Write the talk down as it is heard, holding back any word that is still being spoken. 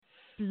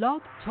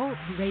Blog Talk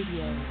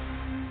Radio.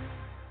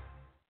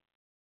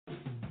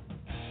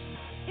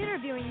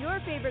 Interviewing your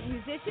favorite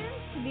musicians,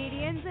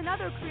 comedians, and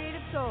other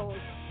creative souls.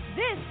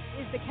 This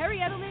is the Kerri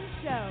Edelman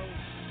Show.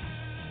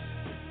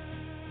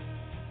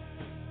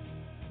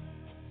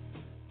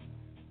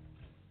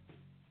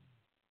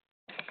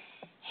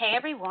 Hey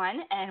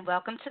everyone, and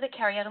welcome to the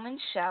Kerri Edelman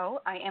Show.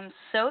 I am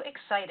so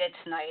excited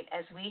tonight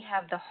as we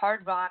have the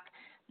hard rock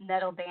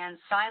metal band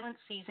Silent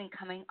Season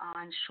coming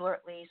on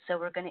shortly. So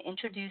we're going to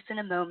introduce in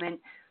a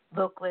moment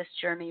vocalist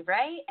Jeremy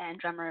Ray and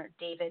drummer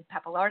David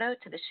Pappalardo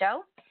to the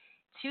show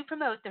to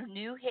promote their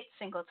new hit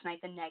single tonight,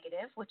 The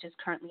Negative, which is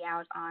currently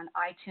out on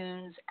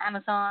iTunes,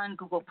 Amazon,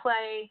 Google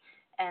Play,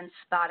 and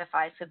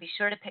Spotify. So be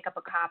sure to pick up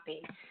a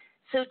copy.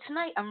 So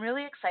tonight I'm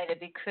really excited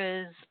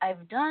because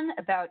I've done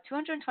about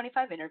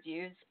 225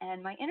 interviews,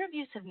 and my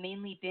interviews have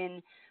mainly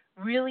been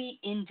really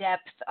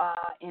in-depth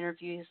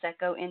interviews that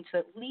go into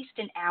at least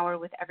an hour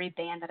with every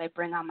band that I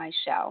bring on my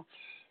show.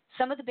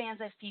 Some of the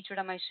bands I've featured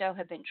on my show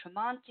have been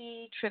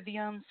Tremonti,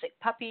 Trivium, Sick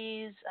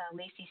Puppies,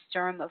 Lacey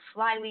Sturm of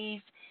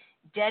Flyleaf,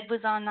 Dead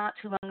was on not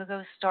too long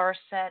ago,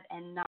 Starset,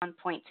 and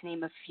Nonpoint, to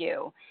name a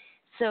few.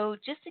 So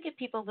just to give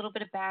people a little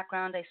bit of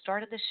background, I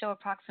started the show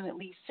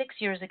approximately 6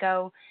 years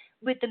ago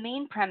with the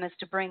main premise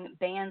to bring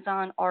bands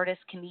on,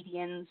 artists,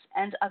 comedians,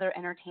 and other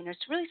entertainers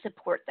to really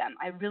support them.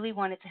 I really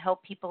wanted to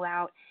help people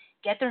out,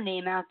 get their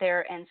name out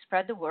there, and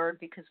spread the word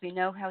because we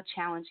know how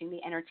challenging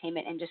the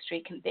entertainment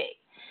industry can be.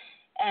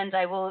 And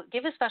I will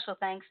give a special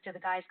thanks to the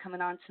guys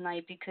coming on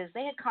tonight because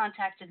they had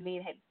contacted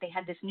me. They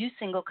had this new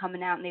single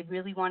coming out, and they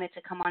really wanted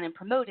to come on and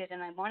promote it,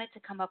 and I wanted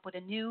to come up with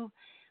a new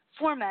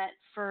format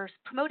for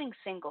promoting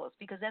singles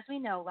because, as we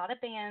know, a lot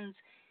of bands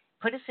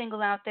put a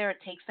single out there.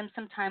 It takes them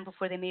some time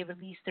before they may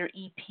release their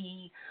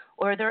EP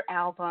or their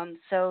album.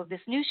 So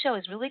this new show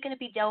is really going to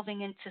be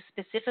delving into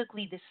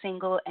specifically the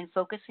single and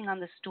focusing on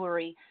the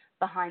story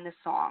behind the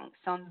song.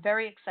 So I'm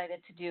very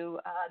excited to do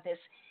this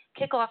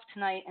kickoff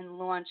tonight and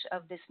launch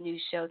of this new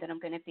show that I'm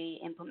going to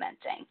be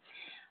implementing.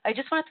 I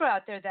just want to throw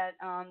out there that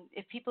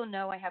if people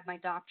know I have my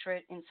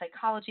doctorate in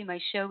psychology, my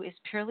show is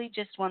purely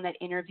just one that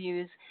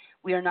interviews.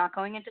 We are not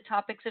going into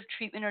topics of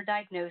treatment or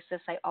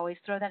diagnosis. I always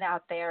throw that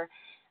out there.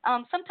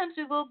 Sometimes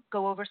we will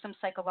go over some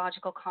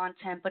psychological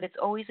content, but it's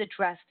always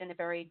addressed in a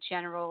very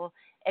general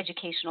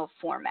educational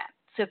format.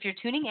 So if you're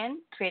tuning in,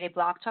 create a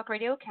Blog Talk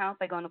Radio account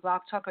by going to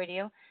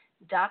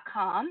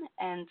blogtalkradio.com.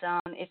 And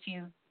if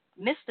you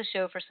missed the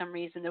show for some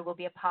reason, there will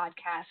be a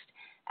podcast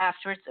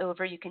after it's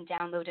over. You can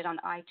download it on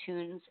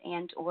iTunes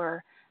and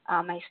or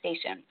my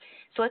station.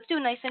 So let's do a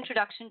nice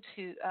introduction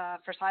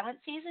for Silent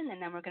Season,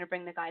 and then we're going to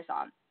bring the guys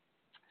on.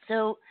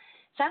 So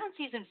Silent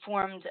Season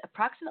formed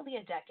approximately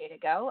a decade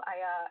ago. I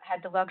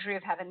had the luxury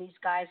of having these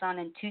guys on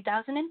in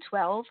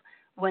 2012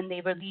 when they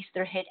released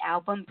their hit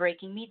album,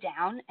 Breaking Me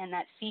Down, and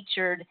that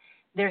featured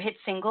their hit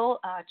single,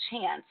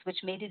 Chance,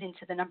 which made it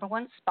into the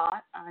 #1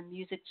 spot on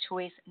Music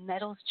Choice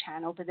Metal's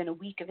channel within a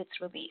week of its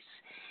release.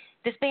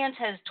 This band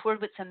has toured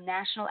with some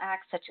national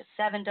acts such as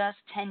Seven Dust,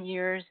 10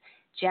 Years,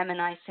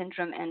 Gemini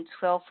Syndrome, and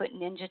 12 Foot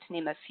Ninja, to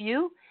name a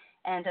few.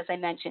 And as I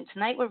mentioned,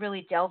 tonight we're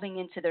really delving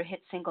into their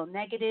hit single,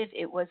 Negative.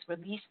 It was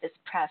released this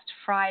past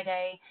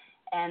Friday.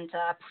 And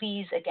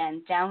please,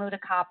 again, download a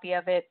copy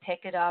of it,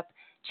 pick it up,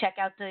 check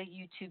out the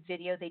YouTube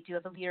video. They do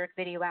have a lyric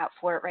video out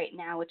for it right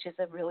now, which is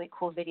a really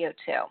cool video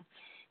too.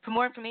 For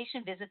more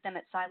information, visit them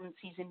at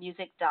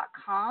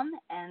silentseasonmusic.com,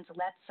 and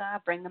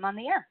let's bring them on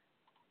the air.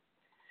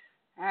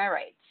 All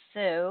right,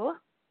 so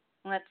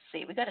let's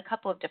see. We got a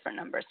couple of different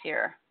numbers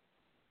here.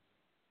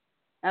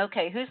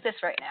 Okay, who's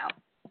this right now?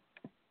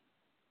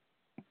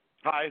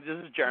 Hi, this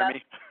is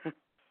Jeremy.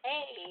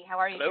 Hey, how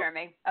are you, Hello?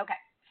 Jeremy? Okay.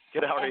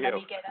 Good, how are you? Let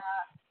me get,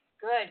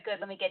 good.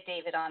 Let me get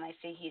David on. I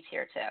see he's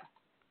here too.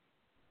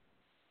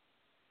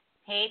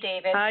 Hey,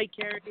 David. Hi,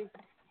 Kerri.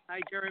 Hi,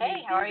 Jeremy.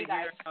 Hey, how are you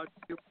guys?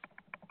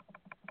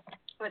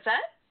 What's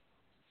that?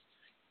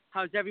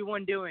 How's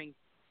everyone doing?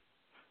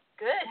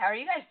 Good. How are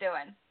you guys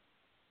doing?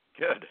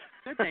 Good.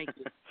 Good, thank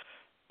you.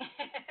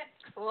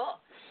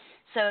 Cool.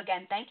 So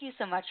again, thank you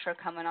so much for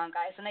coming on,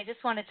 guys. And I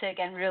just wanted to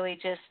again really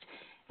just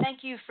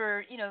thank you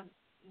for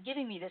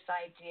giving me this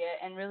idea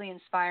and really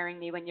inspiring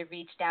me when you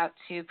reached out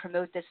to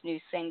promote this new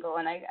single.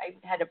 And I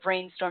had to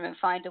brainstorm and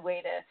find a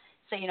way to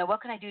say,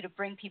 what can I do to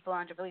bring people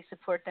on to really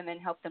support them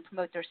and help them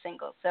promote their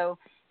single. So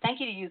thank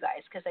you to you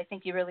guys because I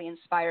think you really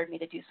inspired me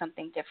to do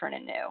something different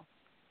and new.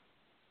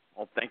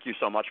 Well, thank you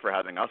so much for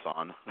having us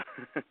on.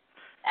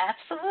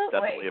 Absolutely.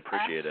 Definitely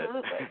appreciate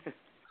Absolutely. it.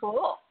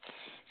 Cool.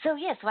 So,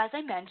 so as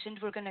I mentioned,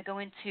 we're going to go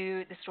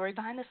into the story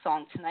behind the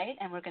song tonight,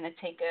 and we're going to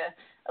take a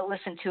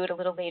listen to it a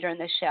little later in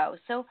the show.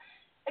 So,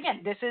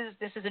 again, this is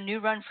a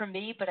new run for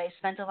me, but I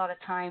spent a lot of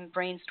time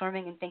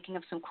brainstorming and thinking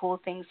of some cool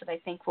things that I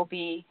think will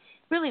be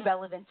really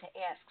relevant to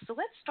ask. So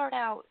let's start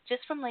out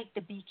just from,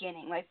 the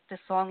beginning, the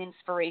song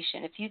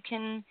inspiration. If you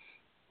can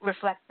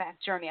reflect back,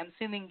 Jeremy, I'm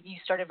assuming you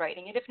started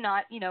writing it. If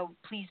not,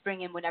 please bring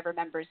in whatever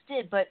members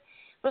did. But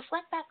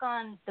reflect back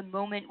on the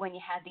moment when you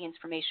had the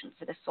inspiration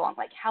for the song.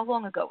 How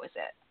long ago was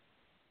it?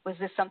 Was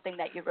this something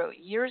that you wrote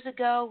years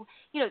ago?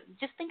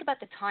 Just think about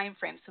the time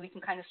frame so we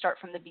can kind of start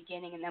from the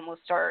beginning, and then we'll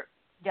start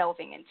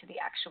delving into the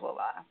actual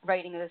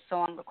writing of the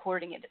song,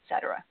 recording it,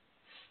 etc.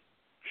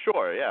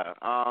 Sure, yeah.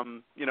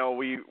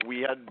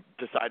 We had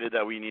decided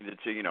that we needed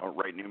to,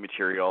 write new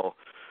material.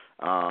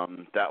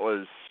 That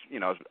was,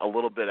 a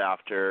little bit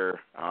after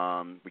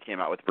we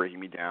came out with Breaking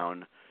Me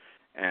Down,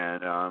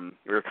 and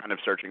we were kind of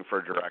searching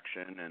for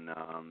direction, and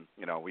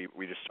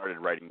we just started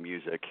writing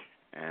music,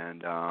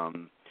 and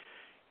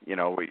we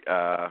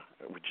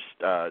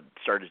just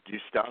started to do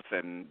stuff,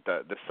 and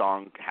the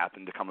song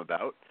happened to come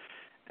about,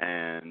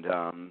 and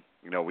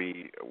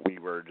we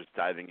were just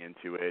diving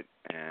into it,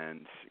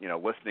 and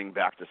listening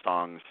back to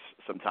songs,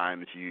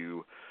 sometimes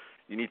you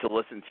need to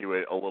listen to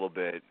it a little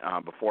bit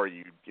before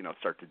you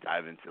start to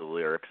dive into the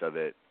lyrics of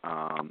it.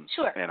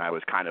 Sure. And I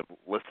was kind of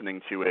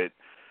listening to it,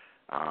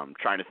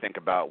 trying to think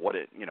about what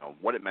it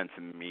meant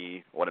to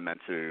me, what it meant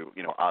to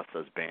us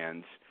as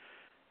bands,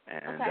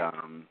 and okay.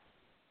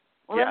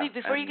 Well, yeah, let me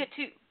before you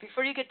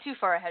get too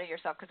far ahead of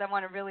yourself, because I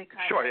want to really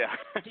kind sure, of yeah.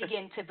 dig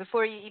into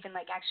before you even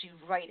actually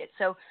write it.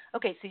 So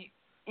okay, so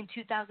in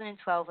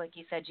 2012, like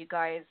you said, you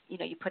guys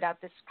you put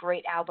out this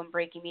great album,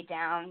 Breaking Me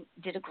Down,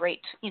 did a great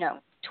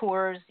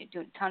tours, you're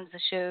doing tons of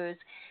shows.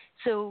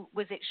 So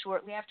was it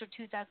shortly after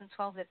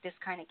 2012 that this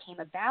kind of came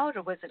about,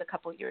 or was it a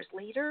couple years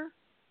later?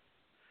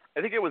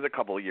 I think it was a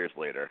couple of years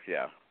later,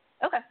 yeah.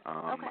 Okay.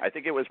 I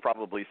think it was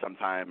probably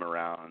sometime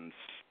around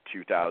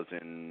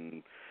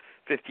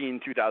 2015,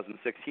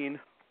 2016.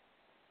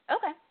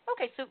 Okay.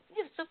 So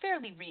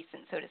fairly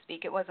recent, so to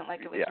speak. It wasn't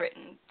like it was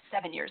written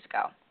 7 years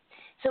ago.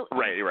 So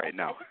Right.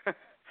 No.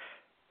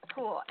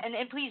 Cool.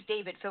 And please,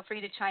 David, feel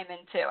free to chime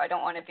in too. I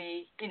don't want to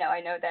be, I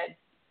know that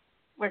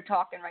we're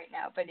talking right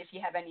now, but if you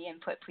have any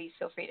input, please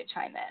feel free to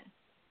chime in.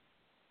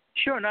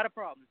 Sure, not a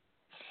problem.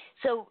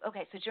 So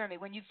Jeremy,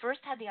 when you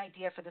first had the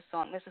idea for the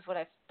song, this is what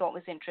I thought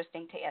was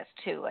interesting to ask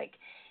too. Like,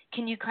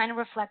 can you kind of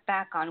reflect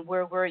back on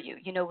where were you?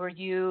 Were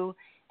you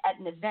at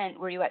an event?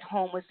 Were you at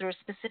home? Was there a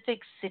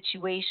specific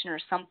situation or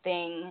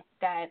something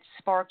that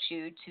sparked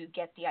you to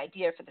get the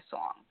idea for the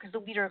song? Because the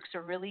lyrics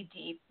are really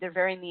deep, they're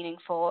very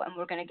meaningful, and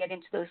we're going to get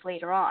into those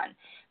later on.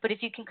 But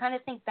if you can kind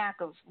of think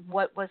back of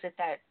what was it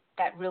that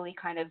really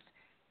kind of,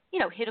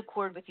 hit a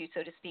chord with you,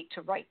 so to speak,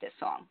 to write this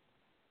song?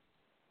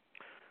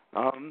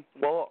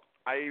 Well,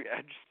 I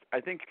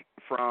think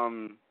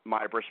from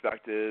my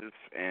perspective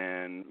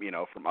and,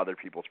 from other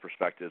people's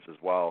perspectives as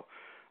well,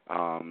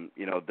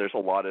 there's a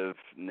lot of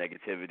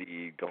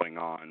negativity going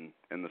on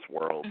in this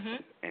world,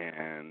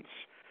 and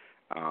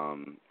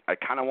I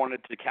kind of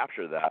wanted to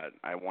capture that.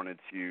 I wanted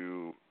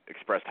to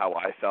express how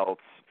I felt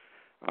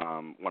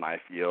when I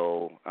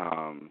feel,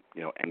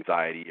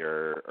 anxiety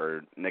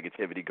or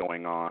negativity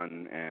going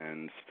on,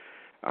 and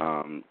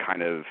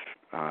kind of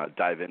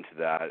dive into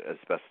that as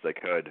best as I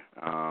could,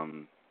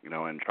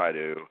 and try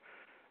to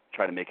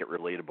make it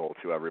relatable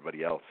to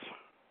everybody else.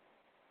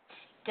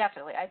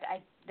 Definitely.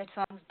 That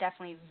song's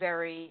definitely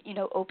very,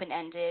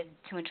 open-ended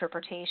to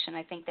interpretation.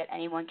 I think that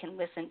anyone can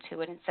listen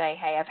to it and say,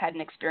 hey, I've had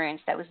an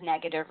experience that was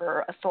negative,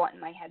 or a thought in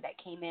my head that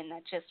came in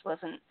that just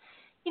wasn't,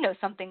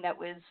 something that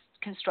was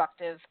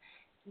constructive.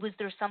 Was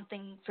there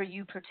something for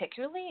you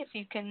particularly, if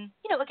you can,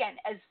 again,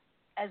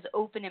 as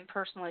open and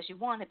personal as you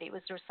want to be,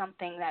 was there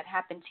something that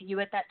happened to you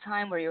at that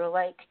time where you were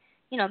like,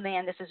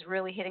 man, this is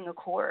really hitting a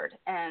chord,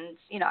 and,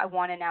 I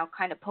want to now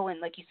kind of pull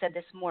in, like you said,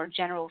 this more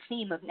general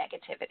theme of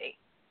negativity?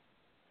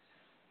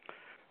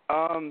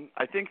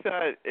 I think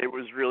that it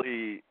was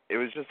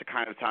just a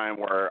kind of time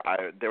where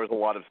there was a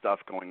lot of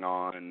stuff going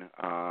on,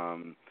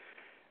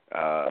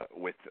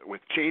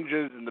 with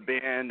changes in the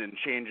band and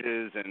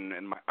changes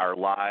in our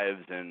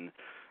lives, and,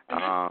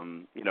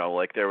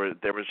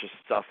 there was just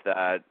stuff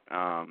that,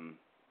 I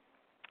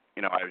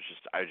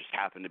just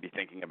happened to be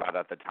thinking about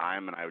at the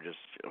time, and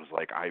it was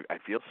like, I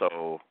feel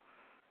so,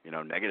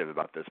 negative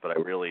about this, but I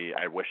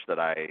wish that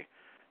I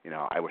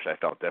wish I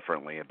felt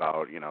differently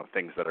about,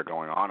 things that are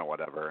going on or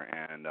whatever,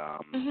 and,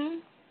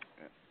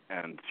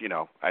 and,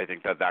 I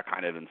think that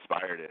kind of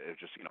inspired it. It was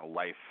just,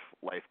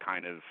 life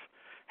kind of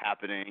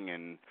happening,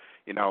 and,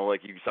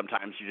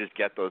 sometimes you just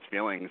get those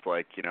feelings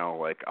like,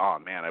 oh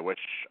man, I wish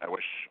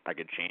I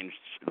could change,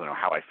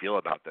 how I feel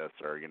about this,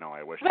 or,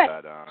 I wish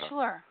right. that,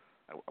 Sure.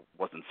 I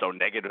wasn't so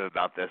negative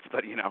about this,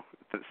 but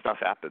stuff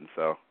happens.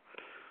 So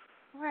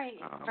right.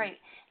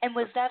 And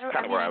was that?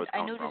 Kind of where I was I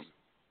coming noticed. from.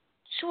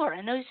 Sure,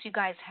 I noticed you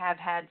guys have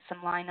had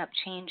some lineup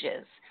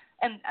changes.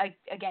 And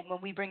again,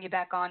 when we bring you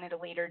back on at a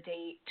later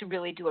date to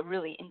really do a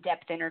really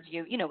in-depth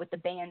interview, with the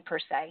band per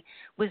se,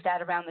 was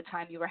that around the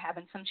time you were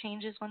having some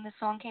changes when this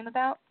song came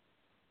about?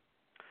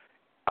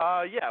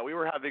 Yeah, we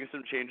were having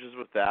some changes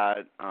with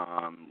that.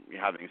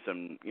 Having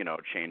some,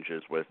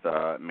 changes with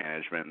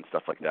management and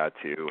stuff like that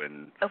too,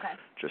 and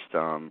just,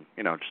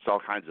 just all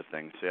kinds of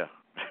things. Yeah.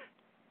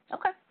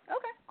 Okay.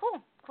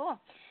 Cool.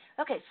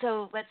 Okay,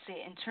 so let's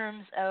see. In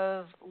terms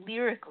of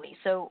lyrically,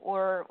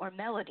 or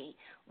melody,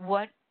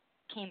 what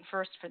came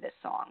first for this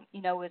song?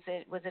 Was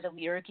it a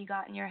lyric you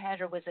got in your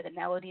head, or was it a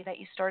melody that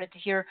you started to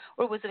hear,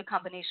 or was it a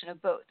combination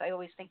of both? I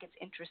always think it's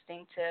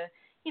interesting to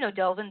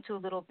delve into a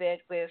little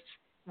bit with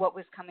what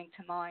was coming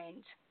to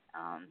mind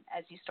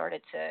as you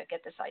started to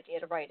get this idea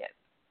to write it?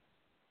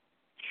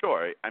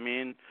 Sure. I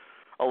mean,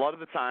 a lot of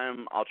the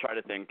time I'll try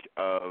to think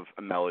of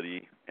a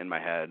melody in my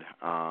head,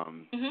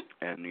 and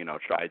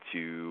try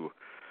to,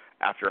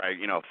 after I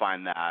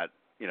find that,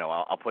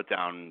 I'll put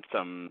down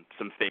some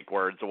fake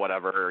words or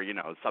whatever,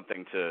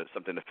 something to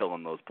fill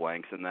in those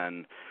blanks, and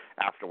then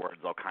afterwards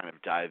I'll kind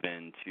of dive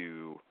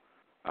into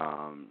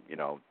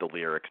the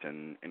lyrics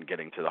and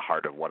getting to the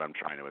heart of what I'm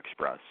trying to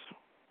express.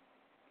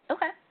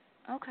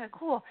 Okay,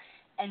 cool.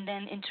 And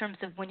then in terms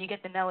of when you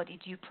get the melody,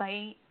 do you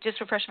play, just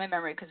refresh my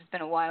memory because it's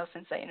been a while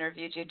since I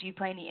interviewed you, do you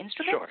play any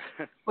instruments?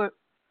 Sure.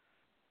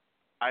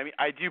 I mean,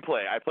 I do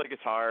play. I play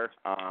guitar.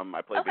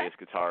 I play bass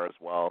guitar as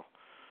well.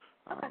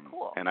 Okay,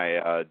 cool. And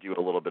I do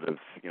a little bit of,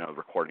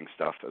 recording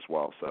stuff as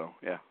well, so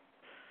yeah.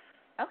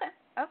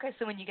 Okay,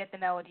 so when you get the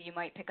melody, you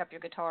might pick up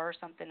your guitar or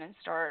something and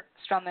start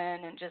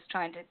strumming and just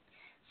trying to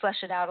flesh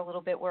it out a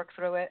little bit, work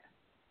through it?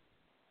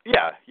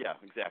 Yeah,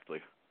 exactly.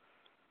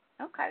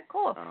 Okay,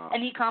 cool.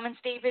 Any comments,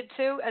 David,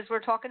 too, as we're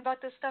talking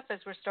about this stuff, as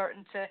we're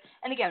starting to,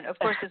 and again, of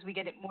course, as we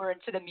get more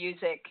into the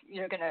music,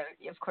 you're going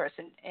to, of course,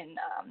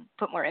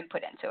 put more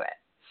input into it.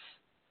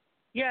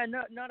 Yeah,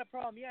 no, not a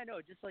problem. Yeah, no,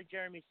 just like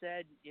Jeremy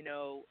said,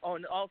 oh,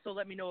 and also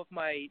let me know if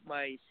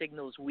my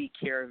signal's weak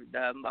here.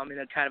 I'm in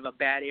a kind of a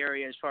bad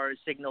area as far as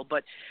signal,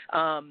 but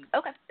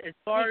as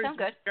far as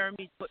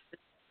Jeremy's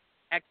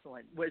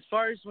excellent. As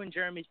far as when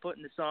Jeremy's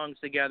putting the songs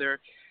together,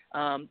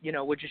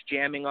 we're just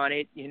jamming on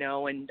it,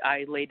 and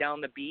I lay down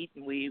the beat,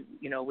 and we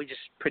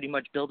just pretty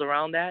much build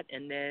around that,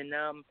 and then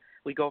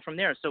we go from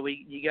there. So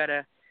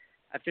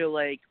I feel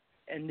like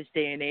in this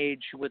day and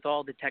age with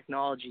all the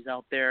technologies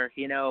out there,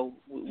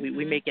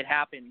 we make it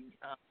happen.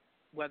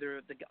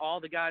 Whether all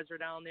the guys are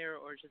down there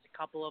or just a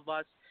couple of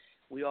us,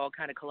 we all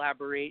kind of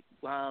collaborate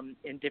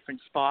in different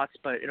spots,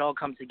 but it all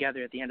comes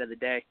together at the end of the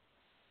day.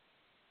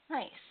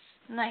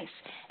 Nice.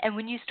 And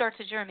when you start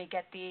to, Jeremy,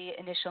 get the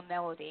initial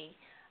melody,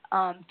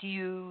 do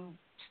you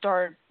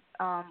start,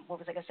 what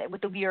was I going to say,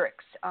 with the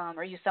lyrics?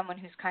 Are you someone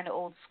who's kind of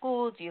old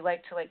school? Do you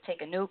like to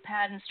take a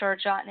notepad and start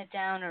jotting it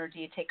down, or do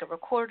you take a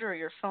recorder or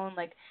your phone?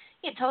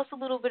 Tell us a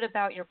little bit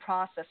about your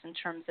process in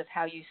terms of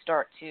how you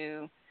start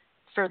to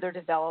further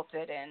develop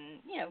it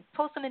and,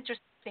 pull some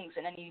interesting things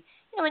and any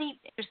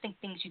interesting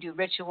things you do,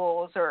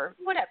 rituals or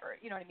whatever,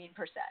 you know what I mean,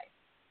 per se.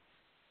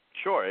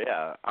 Sure,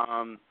 yeah.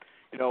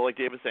 Like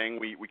Dave was saying,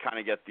 we kind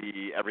of get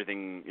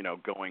everything,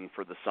 going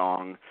for the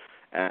song.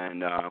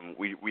 And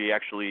we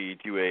actually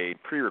do a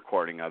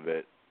pre-recording of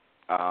it,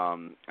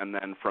 and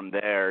then from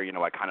there,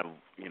 I kind of,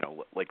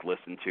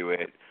 listen to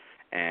it,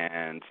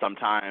 and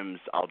sometimes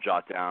I'll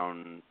jot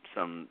down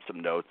some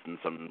notes and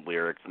some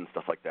lyrics and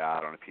stuff like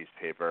that on a piece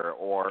of paper,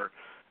 or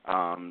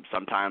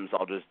sometimes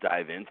I'll just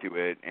dive into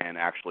it and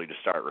actually just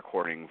start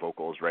recording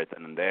vocals right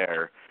then and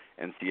there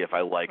and see if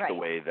I like the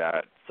way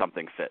that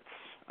something fits,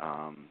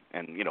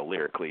 and,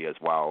 lyrically as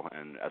well,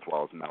 and as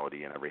well as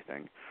melody and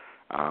everything.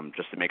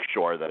 Just to make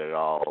sure that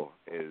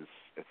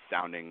it's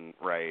sounding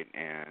right,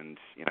 and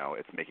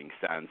it's making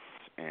sense,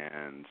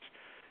 and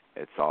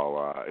it's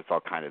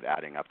all kind of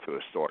adding up to a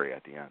story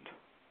at the end.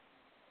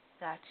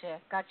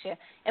 Gotcha.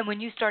 And when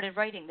you started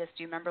writing this,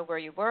 do you remember where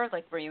you were?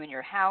 Were you in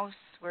your house?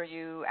 Were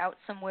you out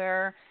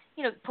somewhere?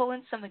 Pull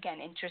in some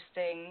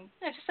interesting,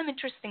 just some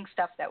interesting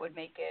stuff that would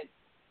make it,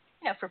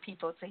 for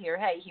people to hear.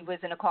 Hey, he was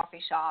in a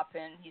coffee shop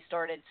and he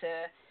started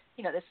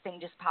to, this thing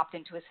just popped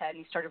into his head and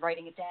he started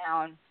writing it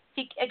down.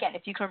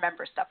 If you can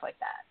remember stuff like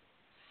that.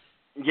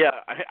 Yeah,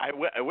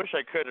 I wish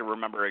I could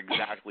remember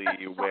exactly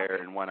where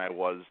and when I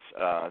was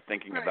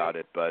thinking about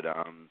it, but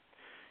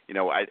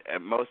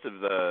most of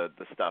the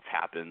stuff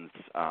happens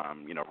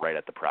right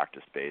at the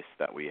practice space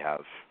that we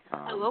have.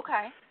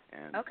 Okay.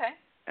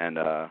 And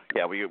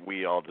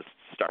we all just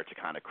start to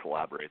kind of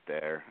collaborate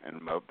there,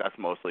 and that's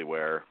mostly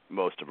where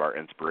most of our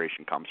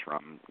inspiration comes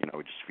from.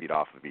 We just feed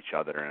off of each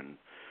other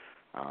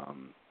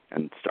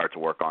and start to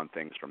work on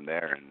things from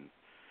there. And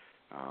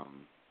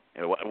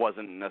it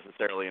wasn't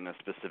necessarily in a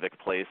specific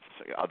place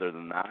other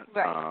than that.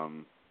 Right.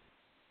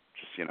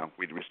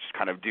 We just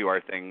kind of do our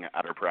thing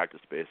at our practice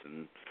space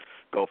and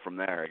go from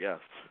there, I guess.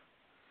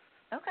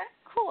 Okay,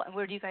 cool. And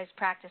where do you guys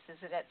practice? Is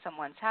it at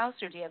someone's house,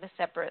 or do you have a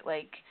separate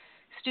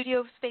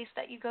studio space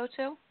that you go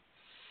to?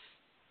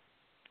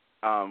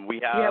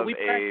 We have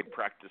a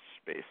practice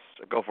space.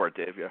 Go for it,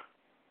 Dave. Yeah.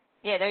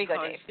 Yeah, there you go,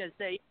 Dave. I was going to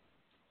say,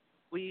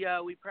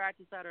 we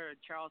practice out of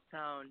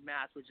Charlestown,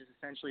 Mass, which is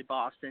essentially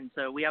Boston.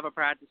 So we have a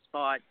practice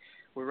spot.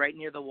 We're right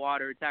near the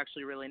water. It's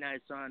actually really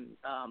nice on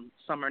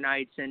summer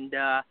nights, and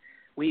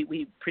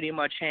we pretty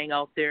much hang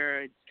out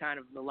there. It's kind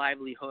of the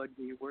livelihood.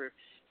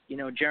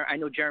 I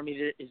know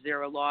Jeremy is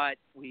there a lot.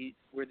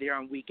 We're there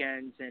on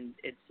weekends, and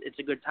it's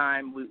a good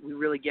time. We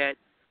really get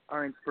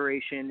our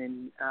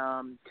inspiration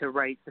and to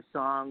write the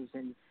songs,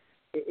 and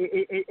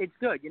it's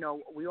good.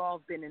 We all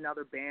have been in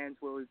other bands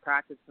where we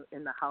practiced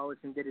in the house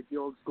and did it the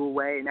old school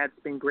way, and that's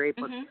been great.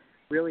 But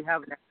really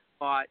having that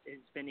spot has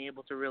been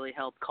able to really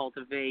help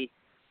cultivate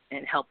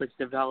and help us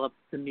develop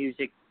the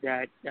music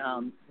that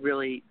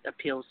really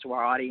appeals to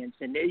our audience.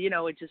 And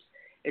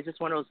it's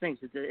just one of those things.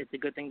 It's a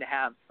good thing to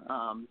have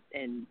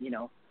and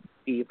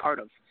be a part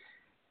of.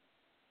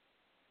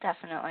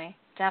 Definitely.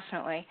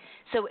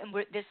 So, and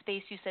this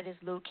space you said is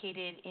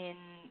located in.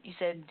 You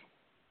said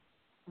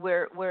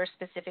where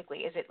specifically?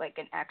 Is it like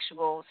an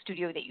actual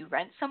studio that you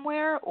rent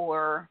somewhere,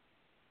 or?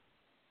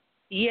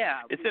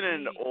 Yeah, it's in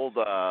an old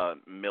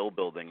mill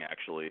building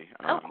actually.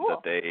 Cool.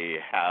 That they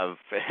have.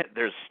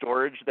 There's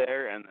storage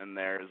there, and then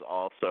there's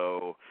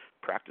also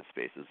practice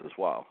spaces as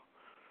well.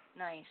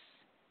 Nice.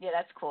 Yeah,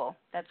 that's cool.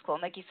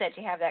 And like you said,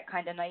 you have that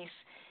kind of nice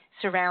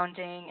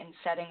surrounding and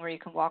setting where you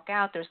can walk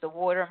out. There's the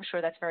water. I'm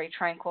sure that's very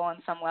tranquil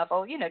on some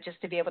level.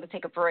 Just to be able to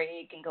take a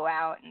break and go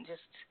out and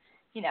just,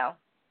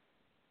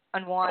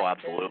 unwind. Oh,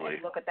 absolutely.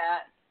 And look at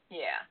that.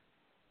 Yeah.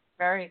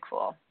 Very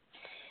cool.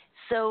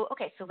 So,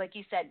 okay, so like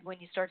you said, when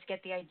you start to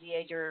get the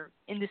idea, you're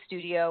in the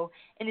studio,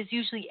 and is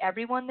usually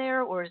everyone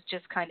there, or is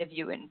just kind of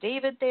you and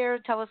David there?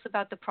 Tell us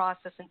about the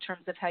process in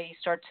terms of how you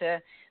start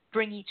to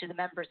bring each of the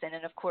members in,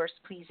 and of course,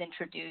 please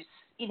introduce,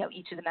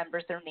 each of the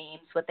members, their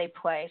names, what they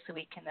play, so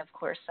we can, of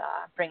course,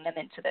 bring them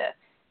into the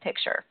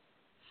picture.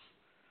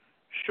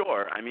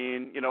 Sure. I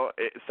mean,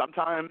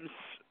 sometimes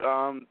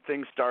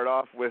things start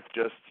off with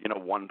just,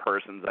 one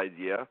person's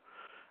idea.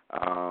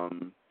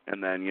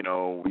 And then,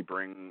 we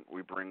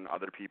bring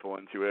other people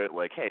into it.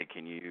 Like, hey,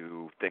 can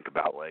you think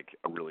about like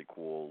a really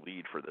cool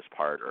lead for this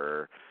part,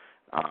 or,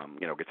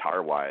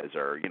 guitar wise,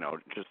 or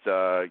just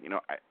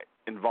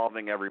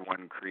involving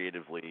everyone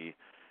creatively.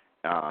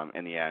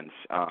 In the end,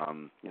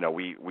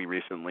 we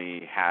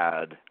recently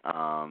had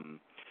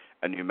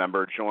a new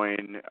member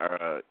join,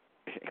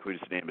 whose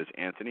name is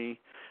Anthony.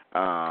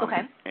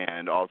 Okay.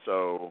 And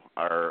also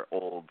our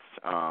old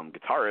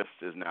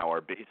guitarist is now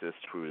our bassist,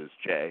 who is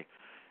Jay.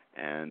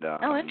 And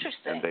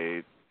interesting.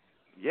 And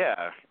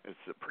it's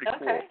pretty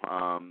cool.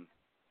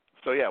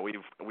 So yeah,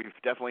 we've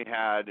definitely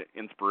had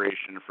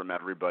inspiration from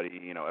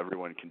everybody.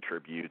 Everyone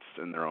contributes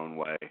in their own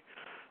way.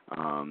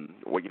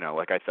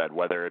 Like I said,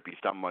 whether it be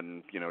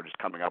someone just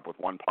coming up with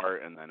one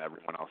part and then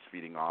everyone else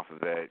feeding off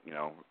of it.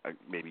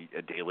 Maybe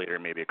a day later,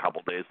 maybe a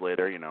couple days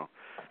later.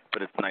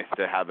 But it's nice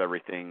to have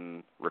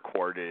everything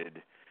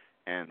recorded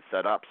and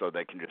set up so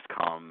they can just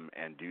come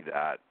and do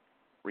that.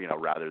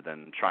 Rather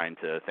than trying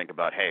to think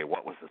about, hey,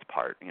 what was this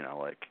part?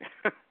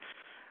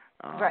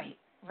 Right.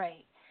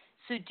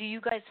 So do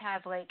you guys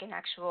have like an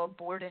actual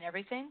board and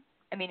everything?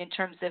 I mean, in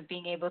terms of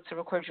being able to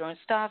record your own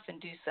stuff and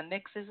do some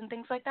mixes and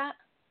things like that?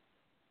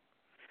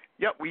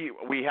 Yep, we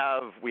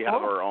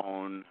have our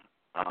own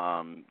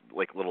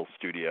like little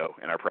studio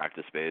in our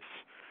practice space.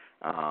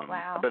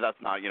 Wow. But that's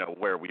not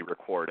where we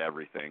record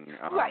everything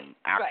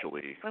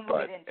actually. Right.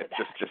 But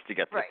it's just to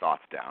get the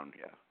thoughts down.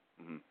 Yeah.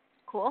 Mm-hmm.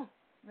 Cool.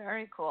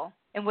 Very cool.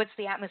 And what's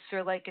the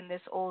atmosphere like in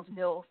this old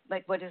mill?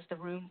 Like, what is the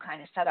room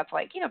kind of set up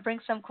like? Bring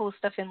some cool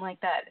stuff in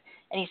like that.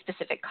 Any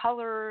specific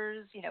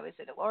colors? Is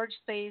it a large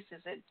space?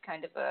 Is it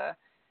kind of a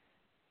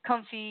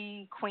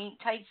comfy, quaint,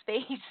 tight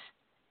space?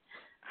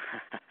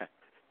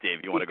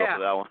 Dave, you want to go for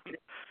that one?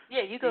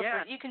 Yeah, you go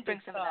for it. You can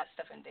bring some of that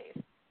stuff in,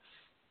 Dave.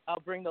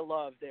 I'll bring the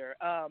love there.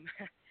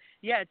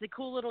 It's a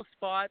cool little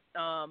spot.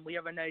 We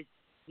have a nice,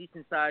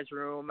 decent-sized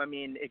room. I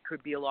mean, it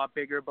could be a lot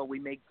bigger, but we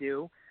make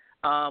do.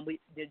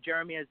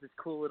 Jeremy has this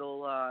cool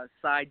little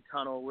side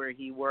tunnel where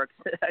he works.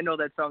 I know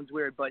that sounds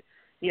weird, but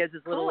he has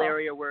this little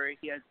area where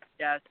he has a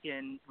desk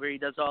and where he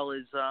does all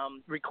his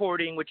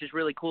recording, which is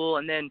really cool.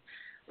 And then,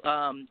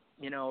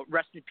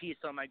 rest in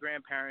peace on my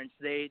grandparents.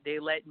 They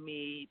let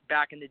me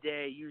back in the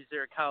day use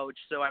their couch,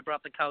 so I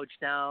brought the couch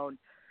down.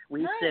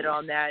 We sit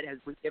on that as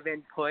we give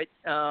input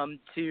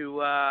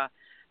to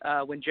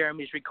when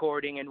Jeremy's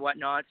recording and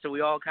whatnot. So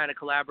we all kind of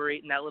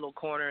collaborate in that little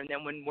corner, and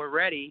then when we're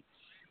ready,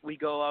 we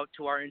go out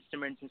to our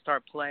instruments and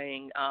start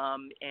playing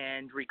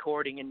and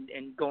recording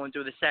and going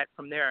through the set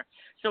from there.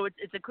 So it's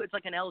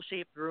like an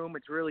L-shaped room.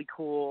 It's really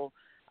cool.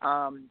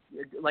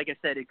 Like I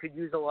said, it could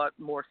use a lot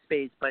more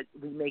space, but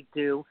we make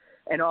do.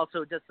 And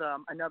also just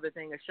another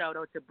thing, a shout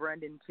out to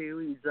Brendan too.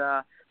 He's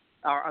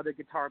our other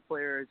guitar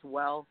player as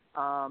well.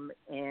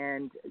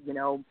 And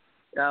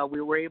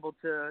we were able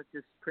to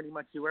just pretty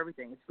much do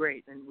everything. It's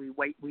great, and we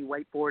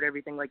whiteboard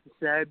everything like you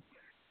said.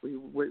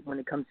 When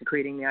it comes to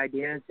creating the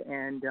ideas,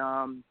 and it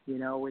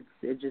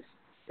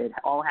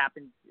all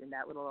happens in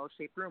that little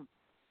L-shaped room.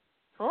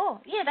 Cool.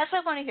 Yeah, that's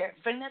what I want to hear.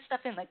 Bring that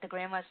stuff in, like the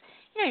grandma's,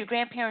 your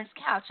grandparents'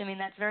 couch. I mean,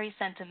 that's very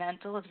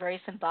sentimental. It's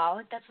very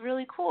symbolic. That's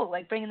really cool.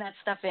 Like bringing that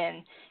stuff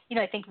in,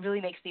 I think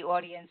really makes the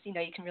audience. You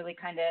can really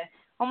kind of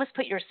almost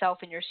put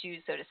yourself in your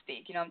shoes, so to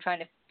speak. I'm trying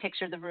to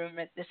picture the room,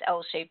 this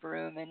L-shaped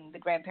room, and the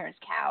grandparents'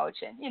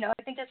 couch, and I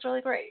think that's really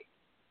great.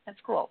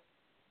 That's cool.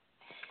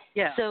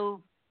 Yeah.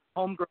 So.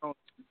 Homegrown.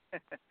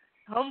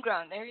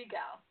 Homegrown. There you go.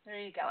 And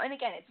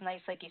again, it's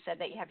nice, like you said,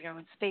 that you have your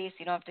own space.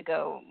 You don't have to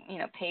go,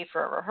 pay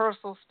for a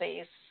rehearsal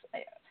space.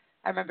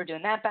 I remember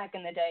doing that back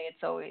in the day.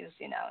 It's always,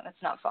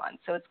 that's not fun.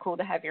 So it's cool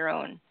to have your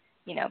own,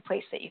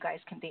 place that you guys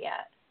can be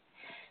at.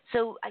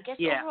 So I guess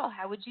overall,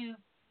 how would you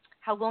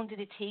how long did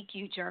it take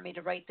you, Jeremy,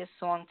 to write this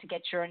song, to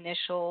get your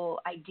initial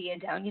idea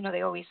down? You know,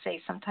 they always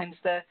say sometimes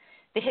the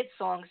hit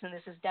songs, and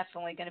this is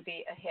definitely going to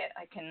be a hit.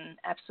 I can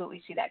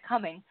absolutely see that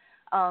coming.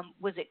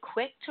 Was it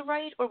quick to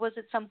write, or was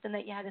it something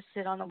that you had to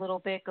sit on a little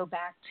bit, go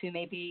back to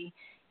maybe,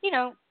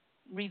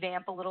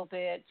 revamp a little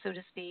bit, so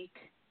to speak?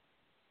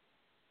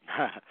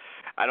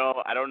 I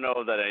don't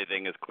know that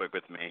anything is quick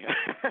with me.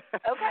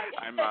 Okay.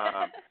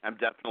 I'm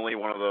definitely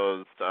one of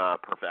those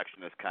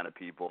perfectionist kind of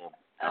people,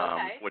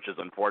 okay. which is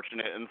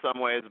unfortunate in some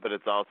ways, but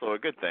it's also a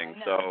good thing.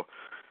 So,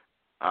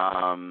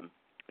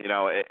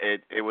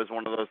 it was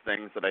one of those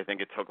things that I think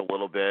it took a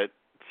little bit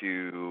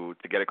to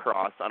get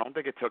across. I don't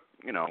think it took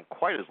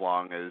quite as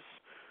long as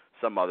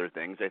some other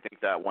things. I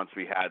think that once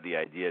we had the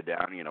idea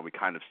down, we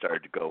kind of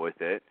started to go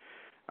with it.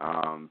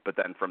 But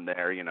then from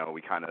there,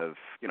 we kind of,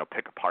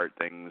 pick apart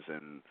things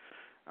and,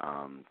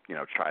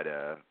 try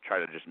to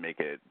just make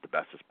it the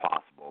best as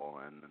possible.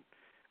 And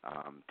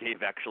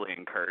Dave actually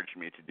encouraged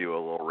me to do a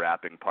little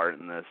rapping part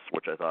in this,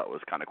 which I thought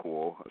was kind of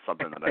cool,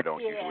 something that I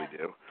don't usually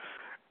do.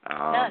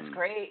 That's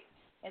great.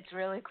 It's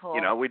really cool.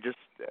 We just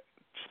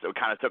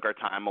kind of took our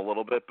time a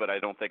little bit, but I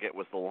don't think it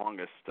was the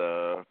longest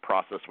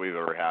process we've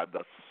ever had.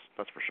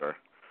 That's for sure.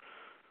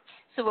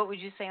 So what would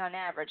you say on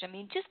average? I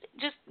mean,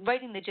 just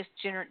writing the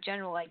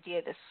general idea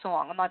of this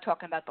song. I'm not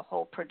talking about the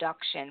whole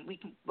production.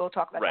 We'll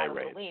talk about that a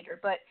little later.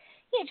 But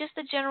yeah, just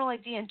the general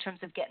idea in terms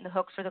of getting the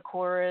hook for the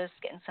chorus,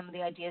 getting some of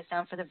the ideas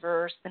down for the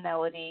verse, the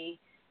melody.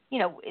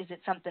 Is it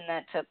something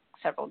that took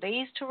several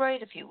days to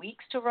write, a few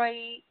weeks to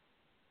write?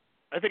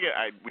 I think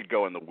we'd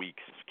go in the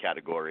weeks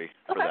category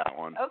for that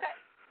one. Okay.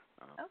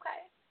 Okay.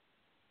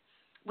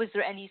 Was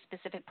there any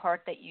specific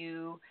part that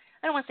you,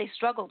 I don't want to say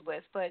struggled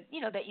with, but,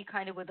 that you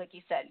kind of would, like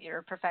you said, you're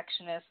a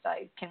perfectionist.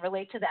 I can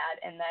relate to that,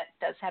 and that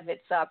does have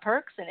its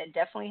perks, and it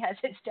definitely has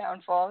its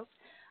downfalls.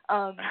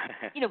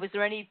 Was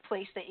there any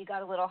place that you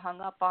got a little hung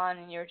up on,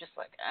 and you're just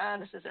like,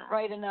 this isn't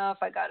right enough.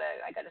 I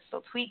gotta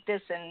still tweak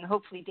this, and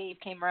hopefully Dave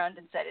came around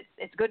and said,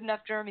 it's good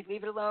enough, Jeremy.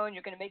 Leave it alone.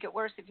 You're going to make it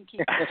worse if you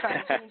keep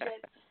trying to change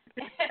it.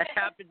 That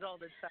happens all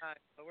the time,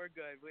 but we're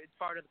good. It's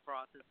part of the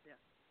process, yeah.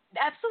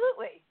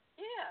 Absolutely.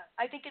 Yeah.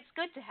 I think it's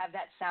good to have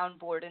that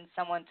soundboard and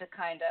someone to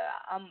kind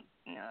of,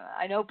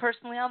 I know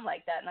personally I'm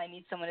like that, and I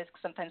need someone to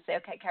sometimes say,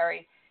 okay,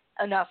 Kerri,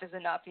 enough is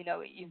enough.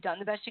 You've done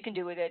the best you can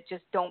do with it.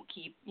 Just don't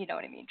keep,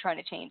 trying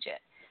to change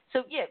it.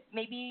 So,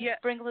 maybe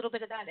bring a little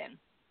bit of that in.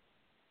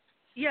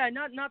 Yeah,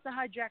 not to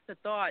hijack the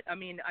thought. I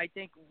mean, I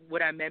think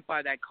what I meant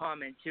by that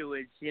comment too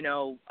is,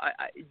 to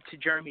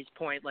Jeremy's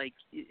point, like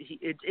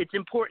it's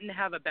important to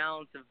have a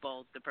balance of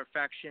both the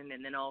perfection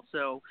and then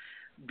also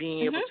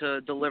being able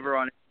to deliver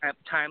on a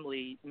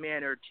timely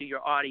manner to your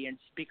audience,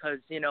 because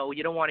you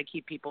don't want to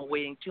keep people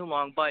waiting too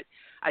long. But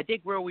I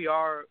think where we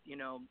are,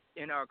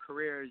 in our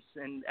careers,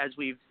 and as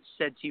we've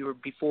said to you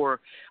before,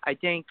 I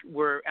think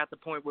we're at the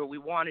point where we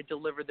want to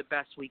deliver the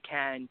best we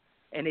can.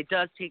 And it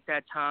does take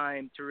that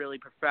time to really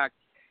perfect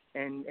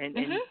and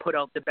put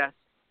out the best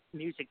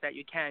music that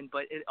you can.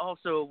 But it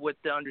also with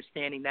the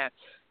understanding that,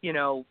 we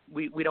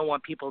don't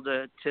want people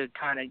to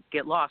kind of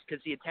get lost,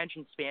 because the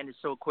attention span is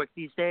so quick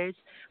these days.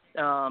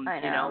 I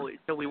know.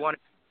 So we want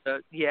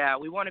to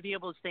be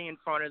able to stay in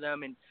front of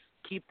them and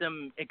keep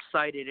them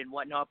excited and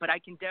whatnot. But I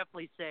can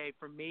definitely say,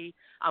 for me,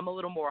 I'm a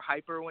little more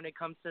hyper when it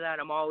comes to that.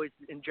 I'm always,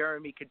 and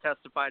Jeremy could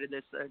testify to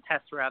this,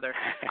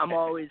 I'm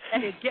always,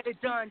 hey, get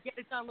it done,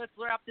 let's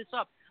wrap this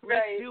up,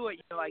 let's do it.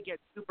 I get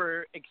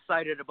super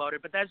excited about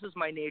it, but that's just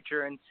my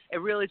nature, and it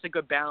really is a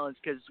good balance,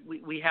 because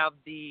we have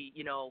the,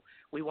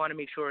 we want to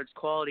make sure it's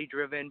quality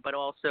driven, but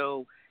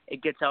also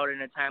it gets out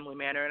in a timely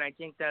manner, and I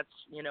think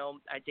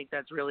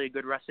that's really a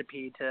good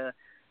recipe to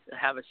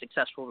have a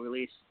successful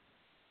release.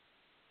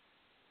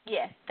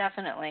 Yeah,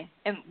 definitely.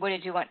 And what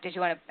did you want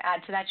to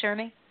add to that,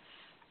 Jeremy?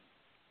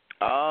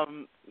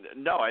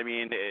 No, I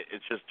mean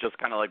it's just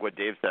kind of like what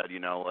Dave said.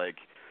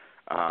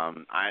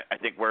 I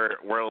think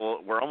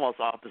we're almost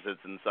opposites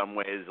in some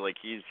ways. Like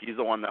he's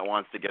the one that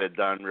wants to get it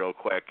done real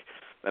quick,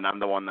 and I'm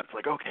the one that's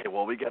like, okay,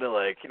 well we got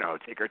to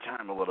take our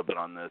time a little bit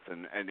on this,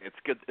 and it's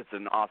good. It's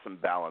an awesome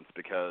balance,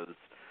 because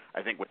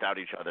I think without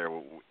each other,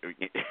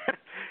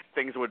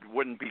 things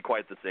wouldn't be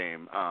quite the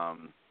same.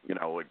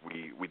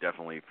 We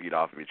definitely feed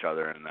off of each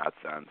other in that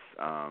sense.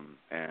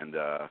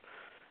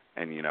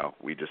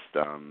 We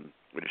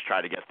just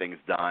try to get things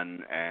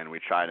done, and we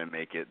try to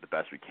make it the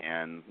best we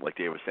can. Like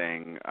Dave was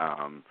saying,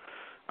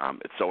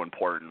 it's so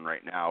important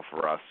right now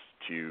for us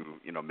to,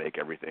 make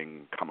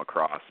everything come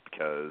across,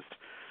 because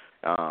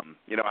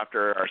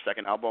after our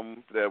second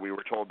album, that we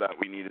were told that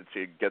we needed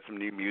to get some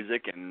new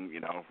music and,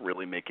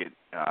 really make it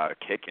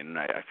kick. And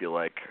I feel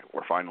like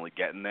we're finally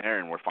getting there,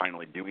 and we're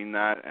finally doing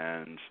that.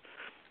 And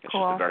it's just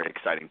a very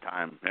exciting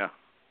time. Yeah.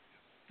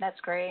 That's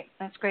great.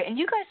 And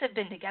you guys have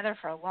been together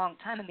for a long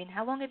time. I mean,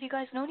 how long have you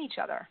guys known each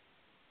other?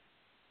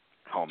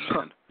 Oh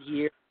man.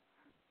 Years.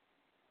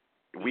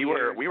 We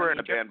were in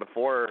a band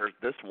before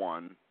this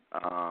one.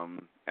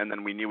 And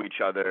then we knew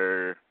each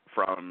other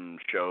from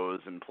shows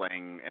and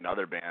playing in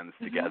other bands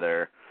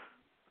together.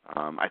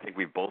 I think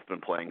we've both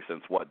been playing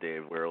since what,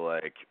 Dave? We're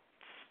like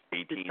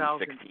 18,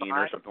 16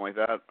 or something like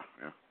that.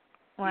 Yeah.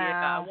 Wow.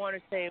 Yeah, I want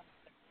to say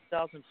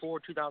 2004,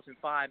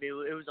 2005. It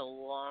was a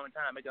long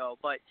time ago,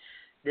 but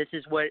this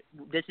is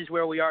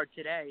where we are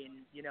today, and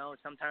you know,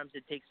 sometimes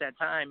it takes that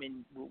time,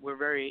 and we're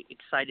very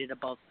excited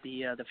about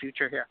the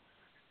future here.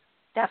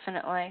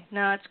 Definitely.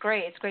 No, it's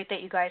great. It's great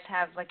that you guys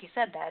have, like you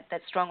said,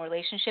 that strong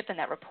relationship and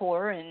that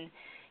rapport. And,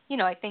 you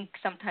know, I think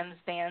sometimes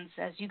bands,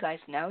 as you guys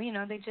know, you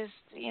know, they just,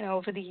 you know,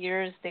 over the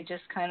years, they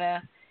just kind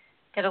of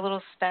get a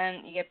little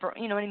spent. You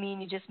know what I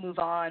mean? You just move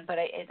on. But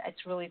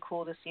it's really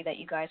cool to see that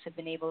you guys have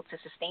been able to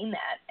sustain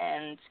that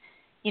and,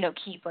 you know,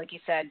 keep, like you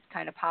said,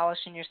 kind of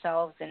polishing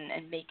yourselves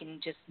and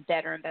making just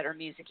better and better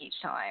music each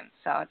time.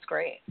 So it's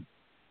great.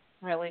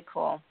 Really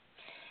cool.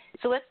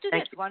 So let's do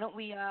this. Why don't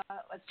we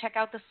let's check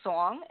out the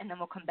song, and then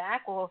we'll come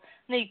back.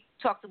 They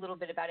talked a little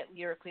bit about it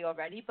lyrically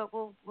already, but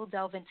we'll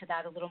delve into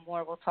that a little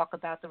more. We'll talk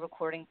about the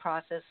recording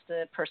process,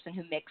 the person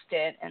who mixed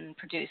it and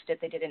produced it.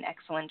 They did an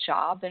excellent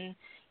job, and,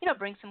 you know,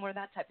 bring some more of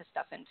that type of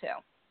stuff in too.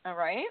 All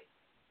right?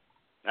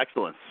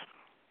 Excellent.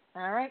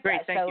 All right, great.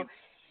 guys. Thank you.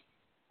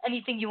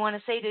 Anything you want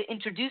to say to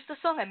introduce the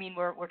song? I mean,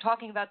 we're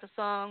talking about the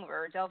song,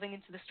 we're delving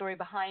into the story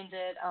behind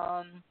it.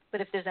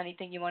 But if there's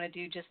anything you want to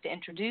do just to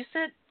introduce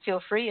it,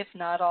 feel free. If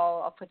not,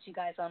 I'll put you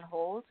guys on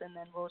hold, and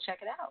then we'll check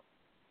it out.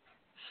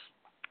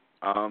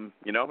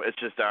 You know, it's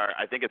just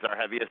I think it's our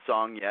heaviest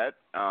song yet.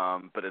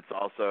 But it's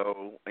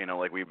also, you know,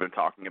 like we've been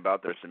talking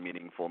about, there's some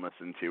meaningfulness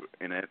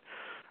in it.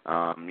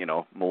 You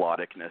know,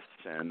 melodicness,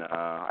 and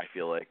I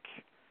feel like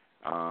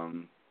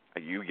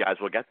you guys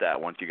will get that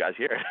once you guys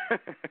hear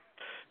it.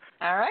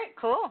 All right,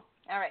 cool.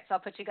 All right, so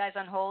I'll put you guys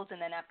on hold,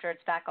 and then after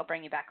it's back, I'll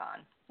bring you back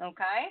on.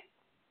 Okay?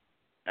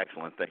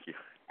 Excellent. Thank you.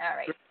 All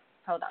right.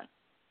 Hold on.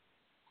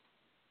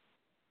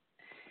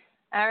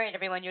 All right,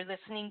 everyone. You're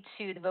listening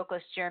to the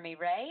vocalist Jeremy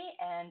Ray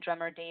and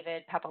drummer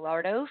David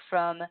Pappalardo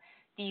from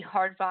the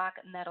hard rock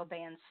metal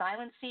band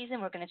Silent Season.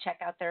 We're going to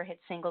check out their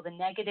hit single, The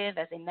Negative.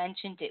 As I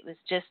mentioned, it was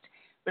just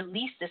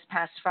released this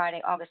past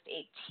Friday, August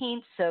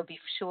 18th, so be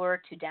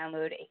sure to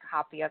download a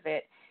copy of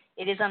it.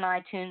 It is on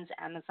iTunes,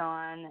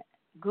 Amazon,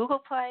 Google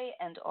Play,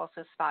 and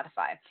also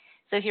Spotify.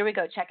 So here we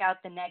go. Check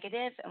out The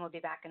Negative, and we'll be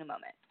back in a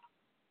moment.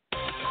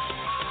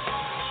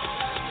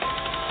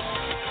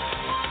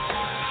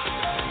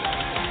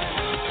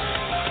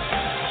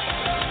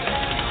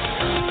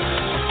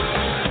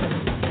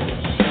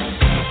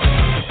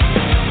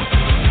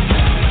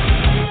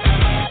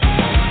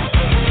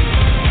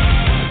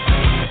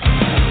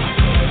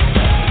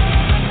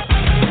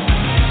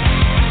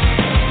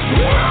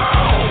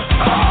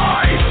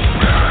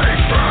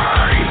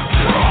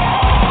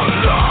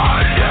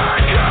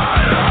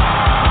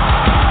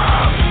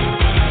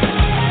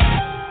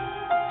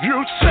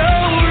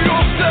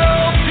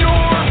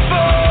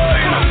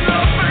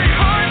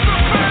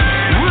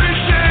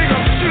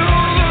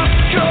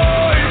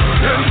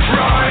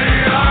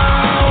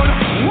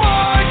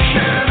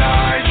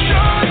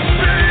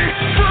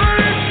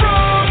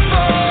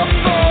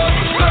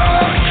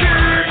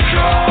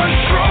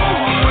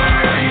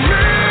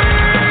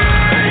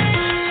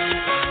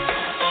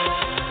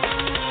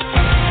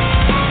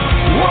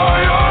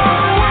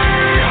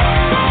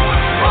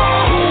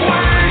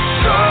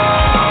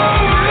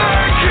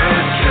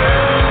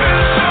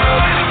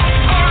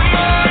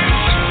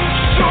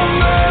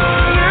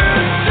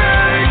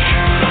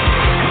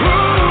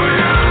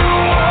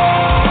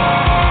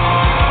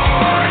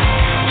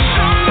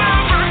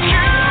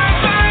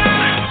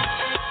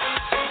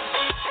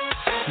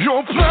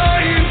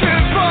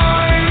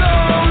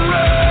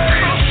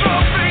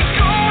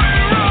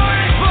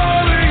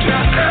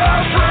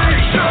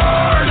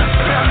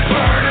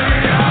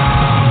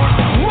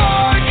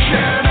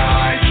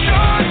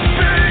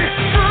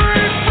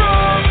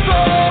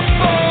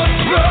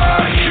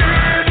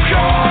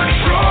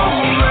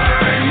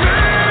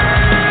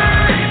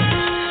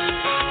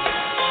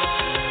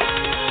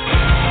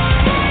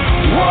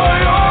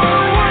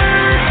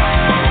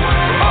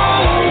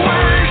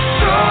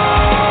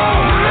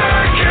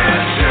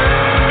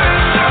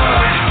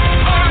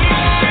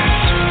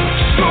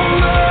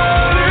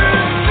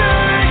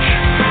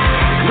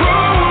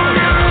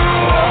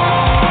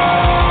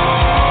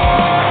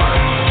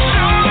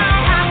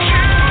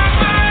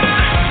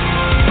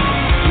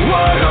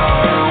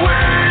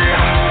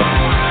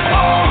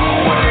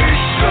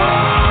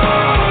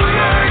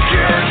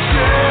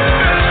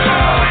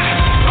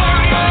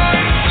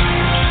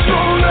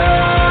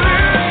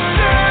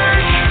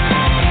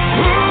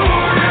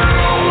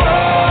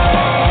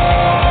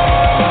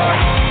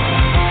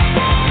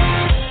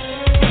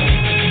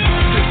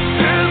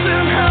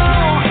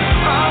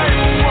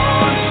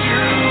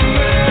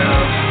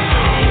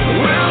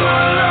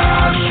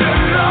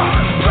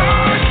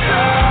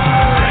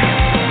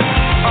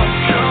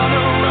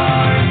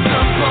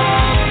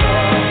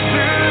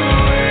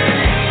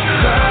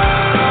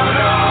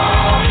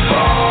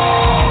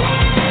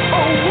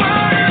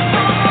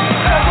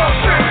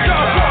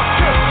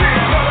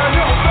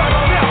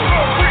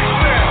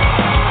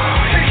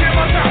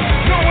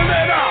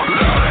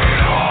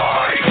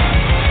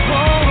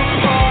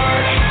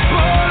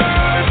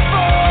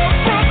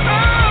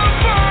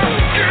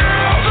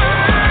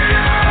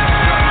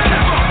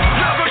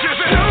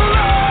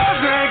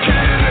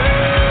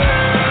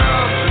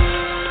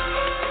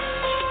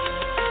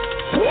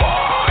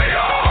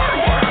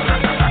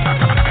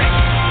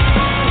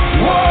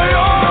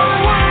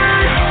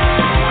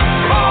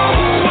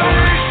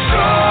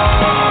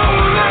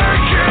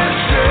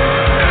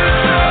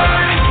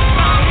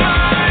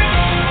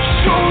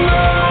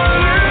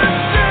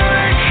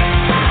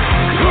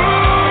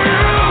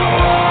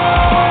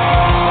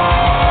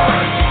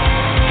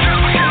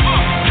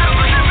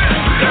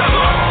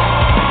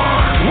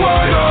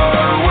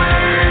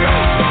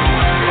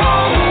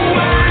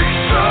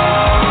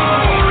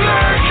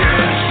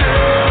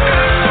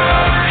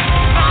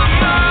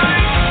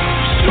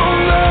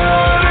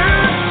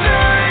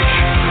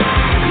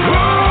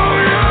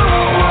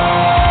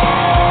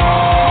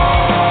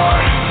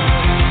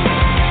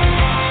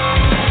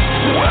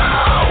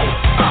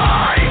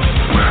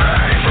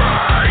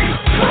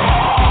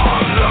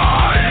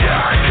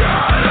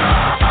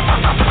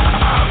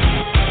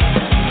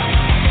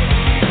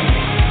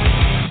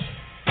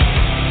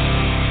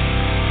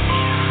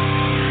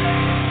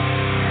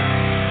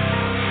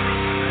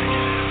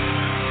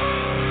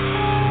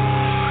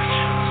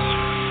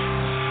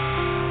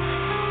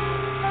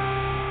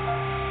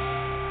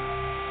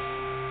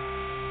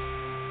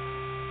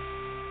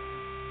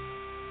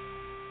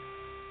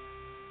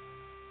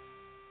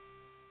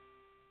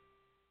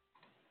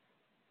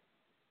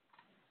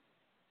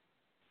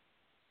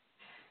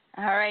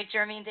 All right,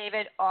 Jeremy and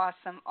David,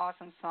 awesome,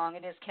 awesome song.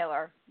 It is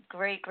killer.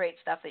 Great, great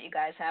stuff that you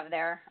guys have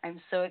there.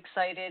 I'm so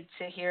excited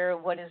to hear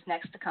what is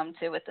next to come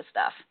to with the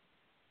stuff.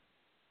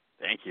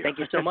 Thank you. Thank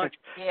you so much.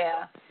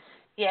 Yeah.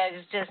 Yeah,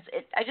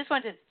 I just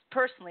wanted to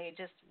personally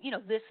just,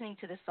 listening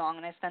to this song,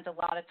 and I spent a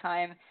lot of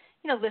time,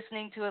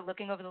 listening to it,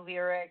 looking over the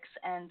lyrics.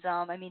 And,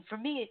 I mean, for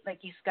me, like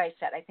you guys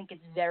said, I think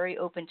it's very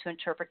open to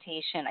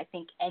interpretation. I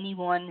think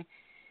anyone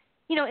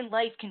in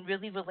life can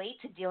really relate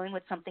to dealing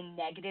with something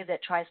negative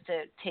that tries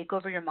to take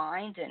over your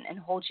mind and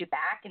hold you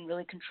back and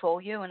really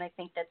control you. And I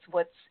think that's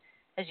what's,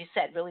 as you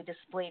said, really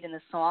displayed in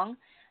the song.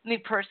 I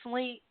mean,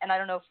 personally, and I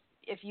don't know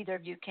if either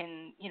of you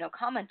can,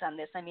 comment on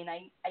this. I mean,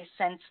 I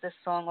sense this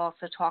song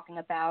also talking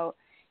about,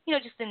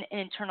 just an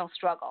internal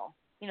struggle,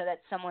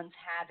 that someone's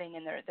having,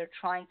 and they're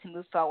trying to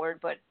move forward,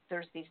 but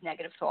there's these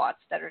negative thoughts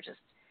that are just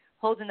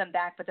holding them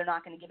back, but they're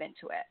not going to give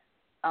into it.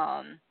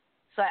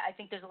 So I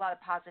think there's a lot of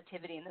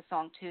positivity in the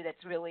song too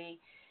that's really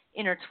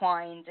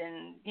intertwined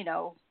and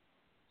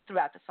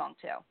throughout the song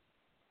too.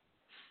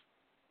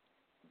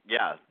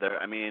 Yeah,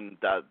 I mean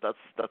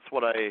that's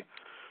what I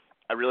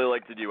really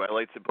like to do. I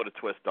like to put a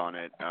twist on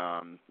it,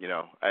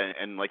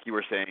 and like you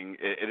were saying,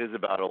 it is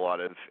about a lot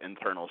of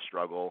internal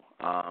struggle.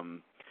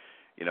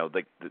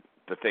 Like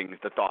the things,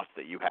 the thoughts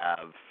that you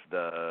have,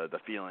 the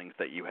feelings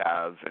that you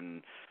have,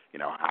 and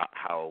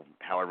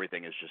how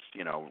everything is just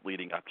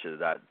leading up to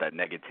that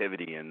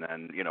negativity, and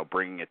then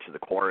bringing it to the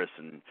chorus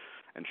and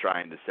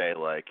trying to say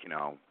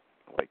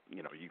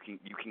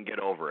you can get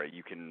over it,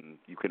 you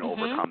can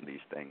overcome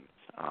these things.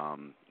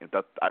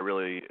 That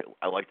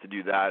I like to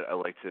do that. I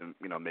like to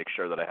make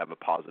sure that I have a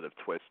positive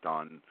twist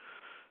on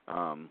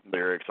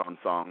lyrics on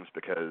songs,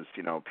 because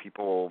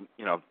people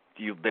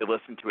they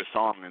listen to a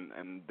song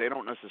and they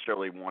don't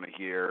necessarily want to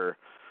hear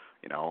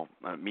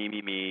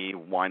me,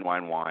 whine,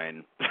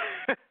 whine.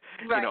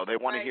 Right, they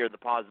want to hear the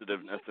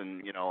positiveness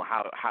and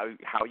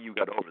how you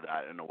got over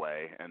that in a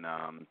way. And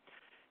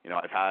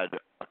I've had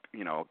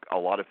a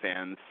lot of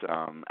fans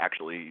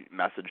actually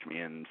message me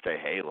and say,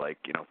 hey,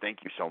 thank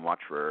you so much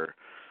for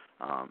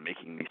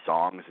making these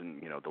songs,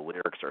 and the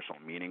lyrics are so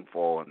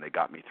meaningful, and they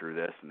got me through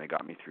this and they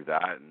got me through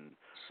that. And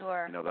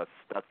sure,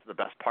 that's the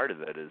best part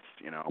of it is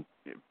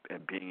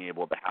being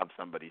able to have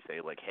somebody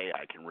say hey,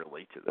 I can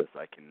relate to this,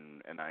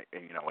 and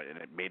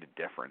it made a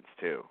difference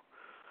too.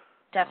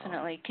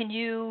 Definitely. Can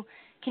you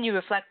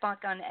reflect back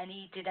on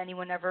did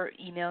anyone ever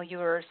email you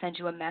or send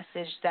you a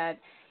message that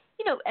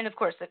and of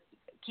course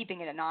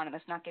keeping it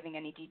anonymous, not giving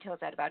any details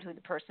out about who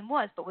the person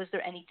was, but was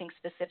there anything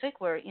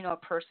specific where a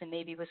person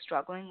maybe was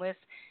struggling with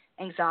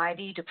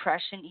anxiety,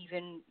 depression,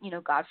 even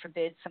God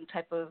forbid some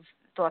type of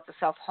thoughts of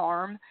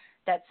self-harm,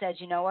 that said,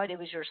 you know what, it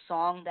was your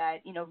song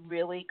that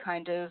really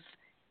kind of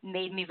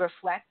made me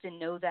reflect and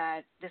know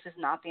that this is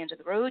not the end of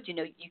the road,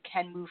 you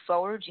can move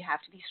forward, you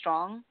have to be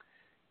strong?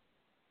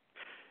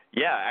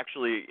 Yeah,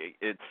 actually,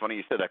 it's funny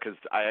you said that, because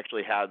I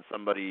actually had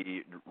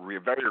somebody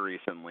very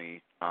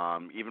recently,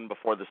 even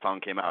before the song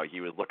came out,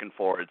 he was looking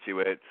forward to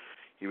it.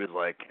 He was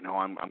like,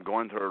 I'm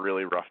going through a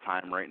really rough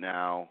time right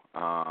now,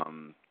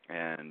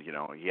 and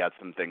he had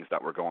some things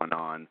that were going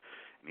on,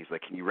 and he's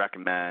like, can you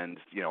recommend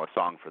a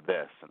song for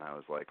this? And I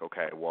was like,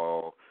 okay,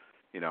 well,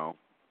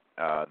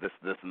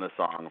 this and this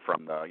song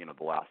from the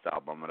the last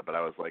album, but I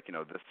was like,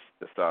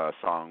 this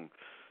song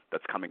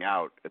that's coming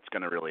out, it's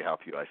going to really help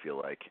you, I feel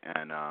like.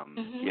 And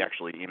he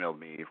actually emailed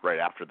me right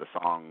after the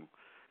song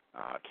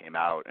came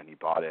out, and he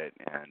bought it,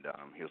 and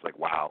he was like,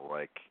 wow,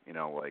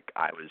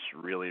 I was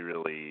really,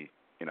 really,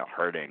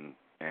 hurting,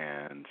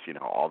 and,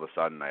 all of a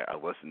sudden I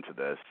listened to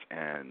this,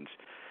 and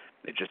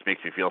it just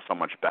makes me feel so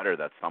much better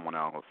that someone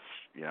else,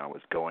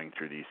 was going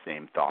through these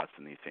same thoughts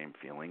and these same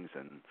feelings,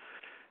 and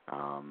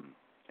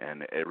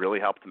it really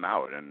helped him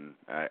out. And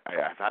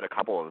I've had a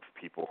couple of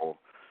people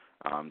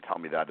tell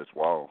me that as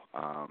well,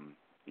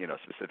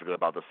 specifically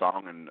about the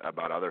song and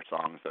about other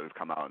songs that have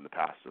come out in the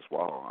past as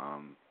well.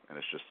 And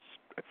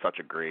it's such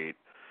a great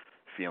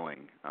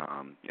feeling.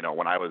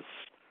 When I was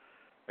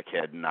a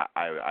kid, and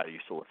I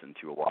used to listen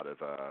to a lot of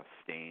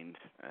Stained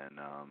and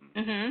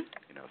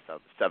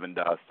Seven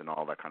Dust and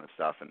all that kind of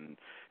stuff, and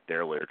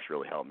their lyrics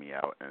really helped me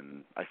out.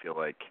 And I feel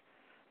like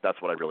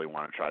that's what I really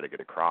want to try to get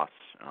across,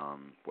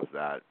 was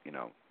that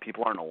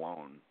people aren't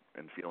alone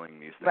in feeling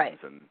these things,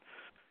 right. And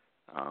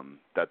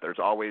that there's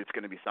always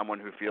going to be someone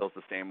who feels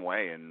the same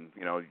way, and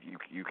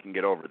you can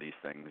get over these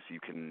things, you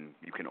can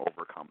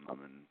overcome them,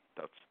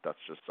 and that's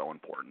just so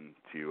important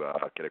to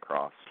get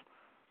across.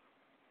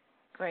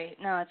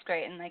 Great. No, it's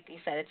great, and like you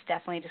said, it's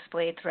definitely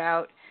displayed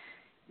throughout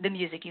the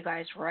music you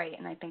guys write,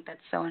 and I think that's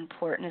so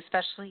important,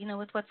 especially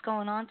with what's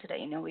going on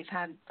today. We've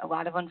had a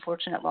lot of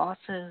unfortunate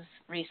losses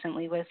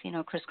recently with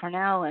Chris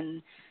Cornell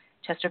and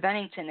Chester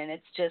Bennington, and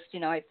it's just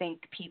I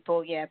think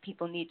people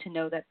need to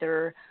know that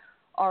there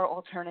are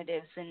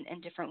alternatives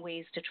and different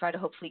ways to try to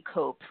hopefully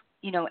cope,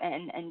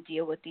 and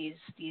deal with these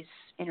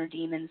inner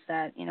demons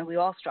that, we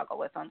all struggle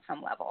with on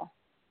some level.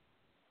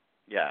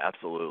 Yeah,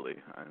 absolutely.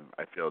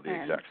 I feel the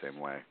exact same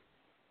way.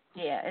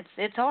 Yeah,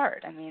 it's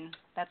hard. I mean,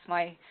 that's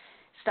my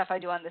stuff I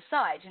do on the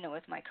side,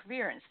 with my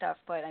career and stuff.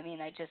 But I mean,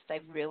 I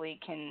really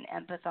can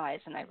empathize,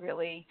 and I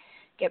really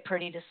get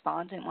pretty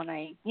despondent when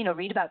I,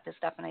 read about this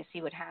stuff and I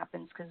see what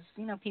happens, because,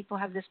 people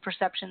have this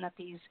perception that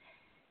these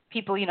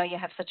people, you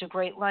have such a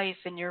great life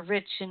and you're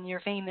rich and you're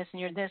famous and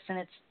you're this,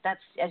 and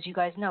that's, as you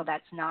guys know,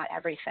 that's not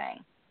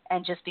everything.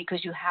 And just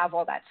because you have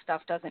all that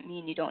stuff doesn't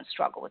mean you don't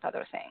struggle with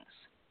other things.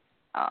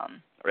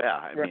 Yeah,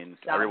 I mean,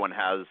 everyone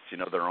has,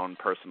 their own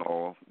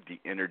personal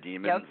inner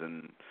demons, yep.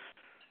 and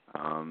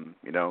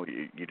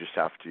you just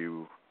have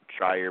to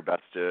try your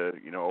best to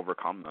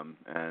overcome them,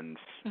 and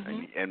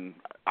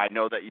I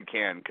know that you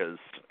can, because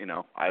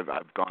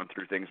I've gone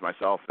through things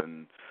myself,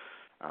 and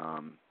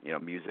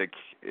music,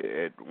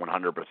 it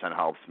 100%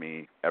 helps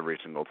me every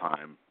single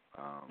time.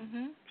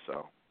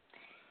 So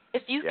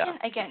if you can,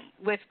 again,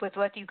 with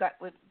what you got,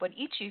 with what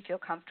each of you feel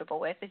comfortable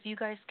with, if you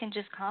guys can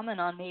just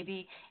comment on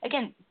maybe,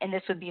 again, and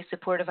this would be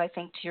supportive, I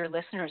think, to your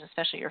listeners,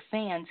 especially your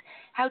fans,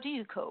 how do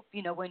you cope?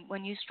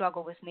 When you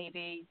struggle with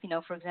maybe,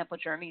 for example,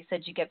 Jeremy, you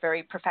said you get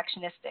very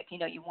perfectionistic.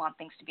 You want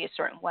things to be a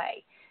certain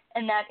way.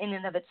 And that in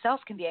and of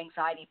itself can be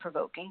anxiety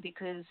provoking,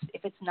 because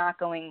if it's not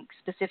going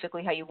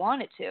specifically how you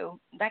want it to,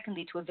 that can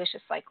lead to a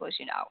vicious cycle, as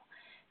you know.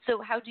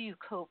 So how do you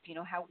cope?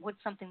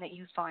 What's something that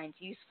you find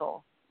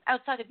useful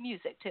outside of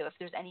music too, if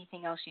there's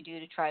anything else you do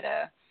to try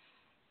to,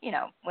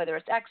 whether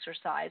it's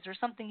exercise or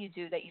something you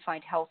do that you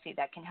find healthy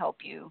that can help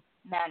you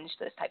manage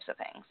those types of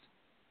things?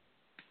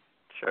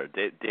 Sure.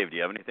 Dave, do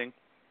you have anything?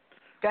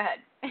 Go ahead.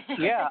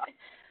 Yeah.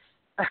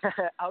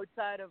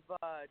 Outside of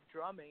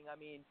drumming, I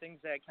mean, things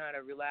that kind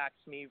of relax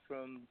me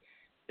from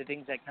the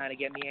things that kind of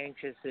get me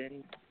anxious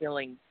and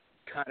feeling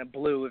kind of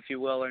blue, if you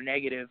will, or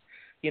negative.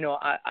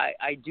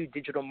 I do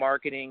digital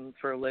marketing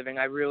for a living.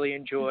 I really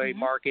enjoy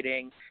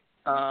marketing.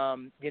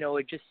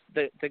 It just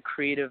the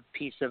creative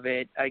piece of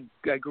it. I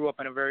grew up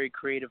in a very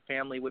creative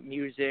family with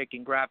music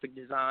and graphic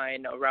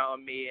design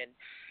around me, and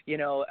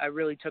I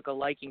really took a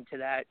liking to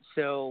that.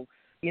 So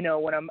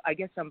when I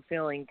guess I'm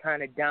feeling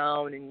kind of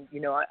down, and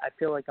I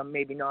feel like I'm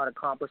maybe not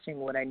accomplishing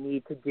what I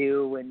need to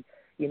do, and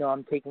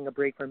I'm taking a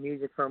break from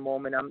music for a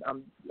moment.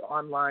 I'm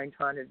online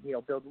trying to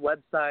build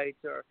websites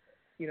or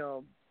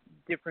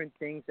different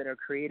things that are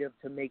creative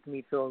to make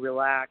me feel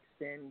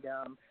relaxed, and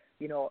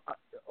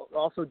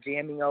also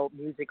jamming out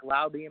music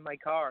loudly in my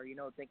car,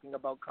 thinking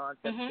about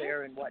concepts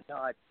there and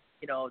whatnot,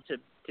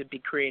 to be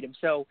creative.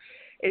 So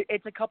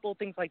it's a couple of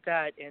things like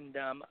that. And,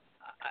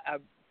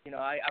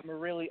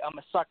 I'm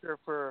a sucker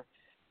for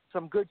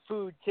some good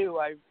food too.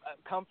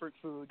 Comfort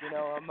food,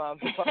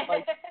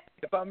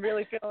 if I'm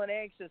really feeling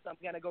anxious, I'm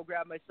going to go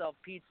grab myself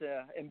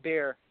pizza and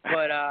beer.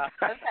 But,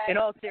 in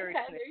all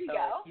seriousness, there you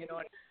go.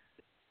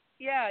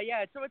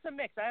 Yeah. So it's a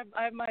mix.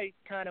 I have my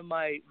kind of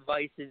my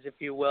vices, if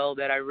you will,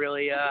 that I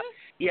really,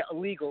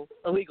 illegal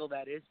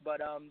that is, but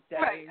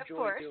that I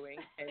enjoy doing.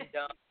 And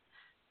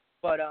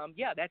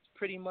that's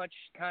pretty much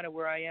kind of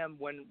where I am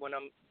when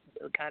I'm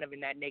kind of in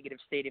that negative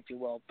state, if you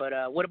will. But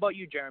what about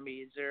you, Jeremy?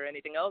 Is there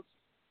anything else?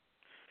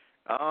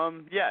 I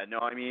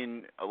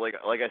mean, like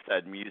I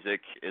said,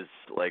 music is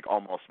like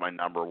almost my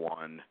number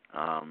one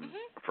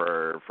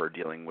for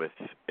dealing with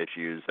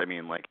issues. I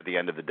mean, like at the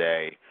end of the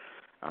day,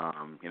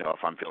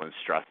 if I'm feeling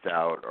stressed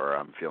out or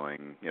I'm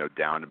feeling,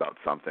 down about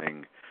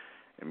something,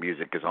 and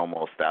music is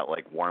almost that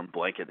like warm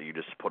blanket that you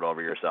just put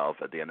over yourself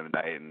at the end of the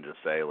night and just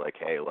say like,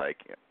 hey, like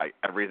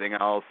everything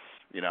else,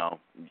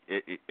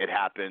 it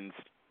happens.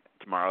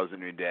 Tomorrow's a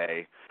new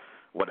day,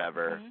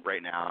 whatever.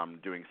 Right now I'm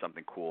doing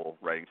something cool,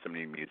 writing some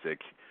new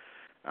music,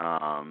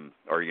 or,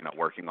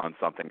 working on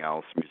something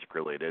else music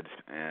related.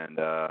 And,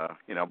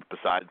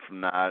 besides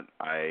from that,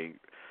 I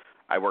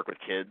work with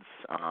kids.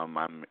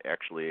 I'm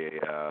actually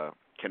a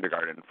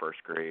kindergarten and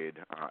first grade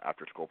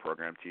after school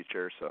program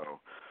teacher. So,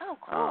 oh,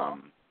 cool.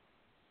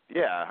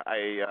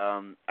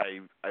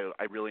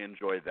 I really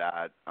enjoy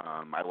that.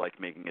 I like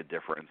making a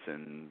difference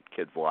in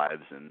kids'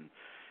 lives and,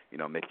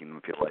 making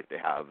them feel like they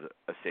have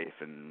a safe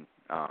and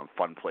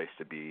fun place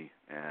to be.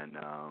 And,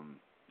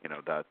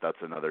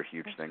 that's another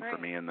huge thing for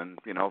me. And then,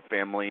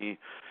 family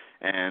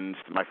and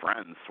my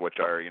friends, which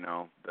are,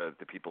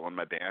 the people in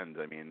my band.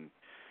 I mean,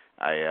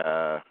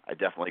 I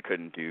definitely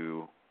couldn't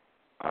do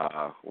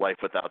life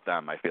without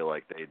them. I feel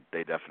like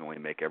they definitely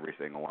make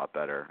everything a lot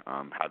better.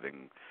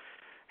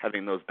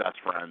 Having those best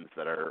friends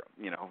that are,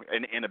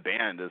 in a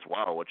band as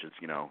well, which is,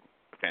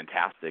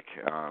 fantastic.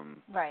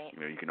 Right.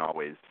 You can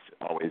always,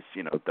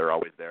 they're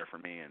always there for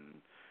me, and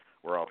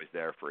we're always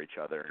there for each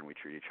other, and we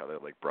treat each other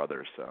like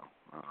brothers. So,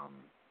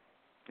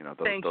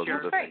 those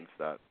are the things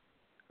that,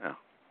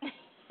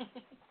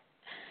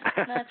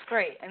 That's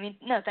great. I mean,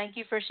 no, thank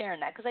you for sharing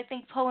that, because I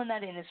think pulling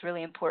that in is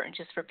really important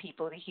just for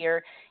people to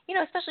hear,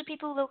 especially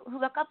people who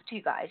look up to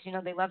you guys.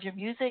 They love your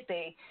music.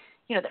 They're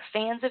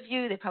fans of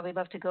you. They probably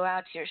love to go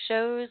out to your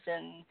shows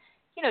and,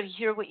 to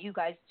hear what you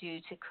guys do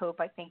to cope.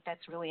 I think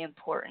that's really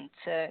important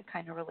to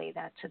kind of relay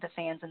that to the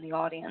fans and the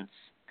audience,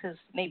 because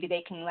maybe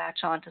they can latch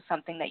on to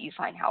something that you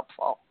find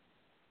helpful.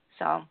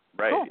 So,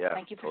 right, cool. yeah,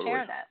 Thank you for totally.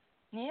 sharing that.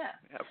 Yeah,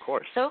 of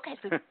course. So, okay,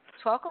 so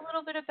talk a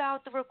little bit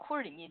about the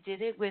recording. You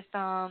did it with,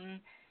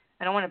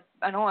 I don't want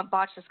to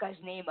botch this guy's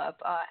name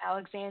up.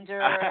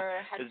 Alexander.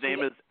 His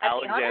name is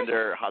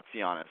Alexander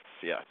Hatsianis.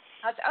 Yes.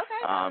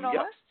 Okay, almost.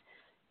 Yep.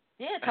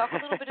 Yeah, talk a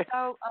little bit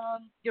about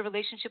your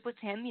relationship with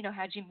him.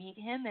 How'd you meet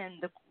him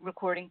and the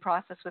recording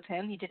process with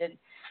him? He did a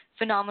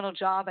phenomenal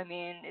job. I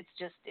mean,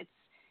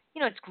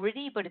 it's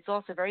gritty, but it's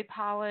also very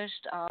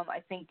polished.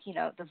 I think,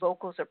 the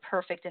vocals are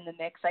perfect in the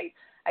mix.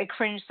 I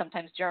cringe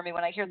sometimes, Jeremy,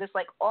 when I hear this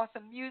like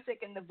awesome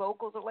music and the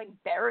vocals are like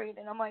buried,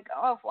 and I'm like,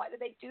 oh, why did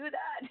they do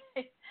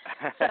that?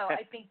 So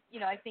I think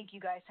you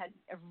guys had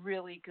a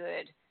really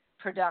good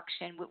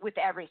production with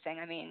everything.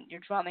 I mean, your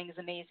drumming is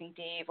amazing,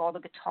 Dave. All the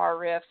guitar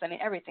riffs. I mean,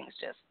 everything's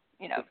just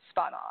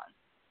spot on.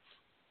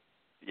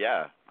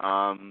 Yeah.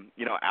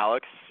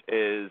 Alex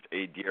is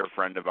a dear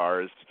friend of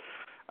ours.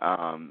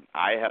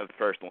 I have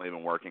personally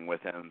been working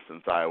with him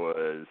since I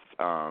was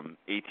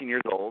 18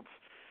 years old.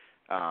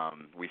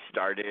 We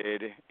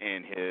started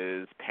in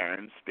his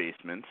parents'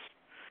 basements.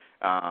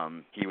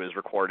 He was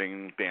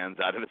recording bands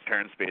out of his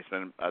parents'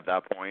 basement at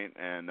that point,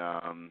 and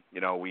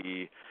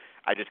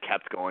I just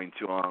kept going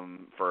to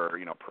him for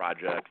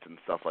projects and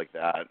stuff like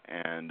that,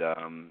 and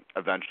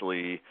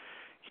eventually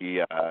he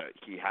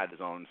had his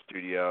own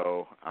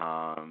studio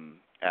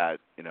at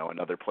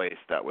another place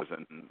that was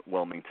in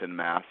Wilmington,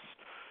 Mass.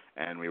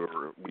 And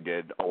we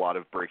did a lot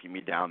of Breaking Me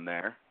Down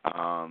there,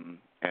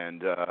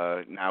 and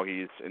now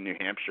he's in New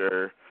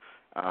Hampshire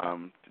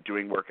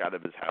doing work out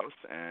of his house,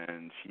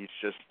 and he's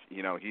just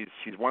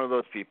he's one of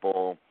those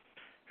people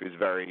who's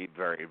very,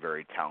 very,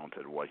 very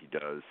talented at what he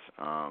does.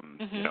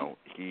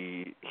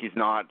 He's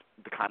not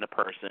the kind of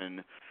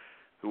person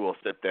who will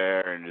sit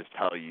there and just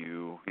tell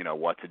you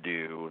what to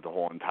do the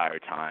whole entire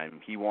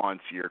time. He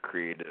wants your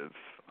creative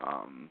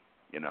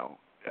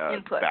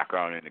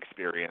background and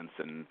experience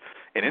and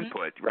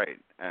input, right?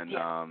 And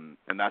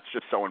and that's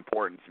just so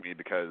important to me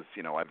because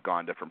I've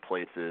gone different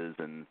places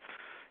and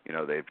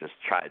they've just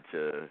tried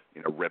to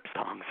rip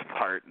songs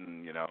apart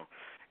and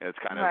it's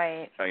kind of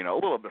a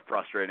little bit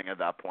frustrating at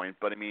that point.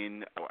 But I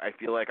mean, I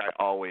feel like I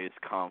always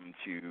come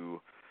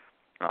to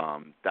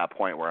that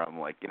point where I'm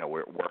like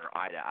we're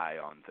eye to eye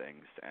on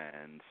things,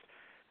 and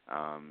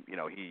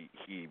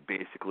he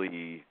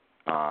basically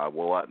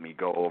will let me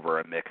go over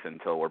a mix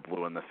until we're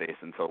blue in the face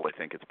until we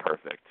think it's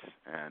perfect.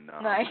 And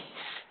nice.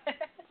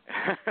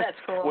 That's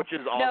cool. Which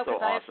is also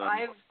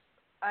awesome.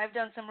 I've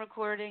done some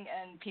recording,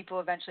 and people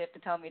eventually have to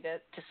tell me to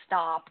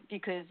stop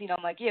because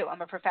I'm like you.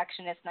 I'm a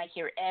perfectionist, and I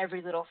hear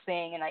every little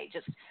thing, and I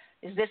just,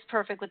 is this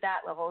perfect with that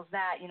level? Is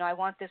that I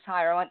want this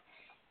higher?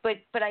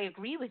 But I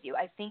agree with you.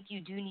 I think you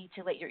do need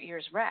to let your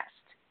ears rest.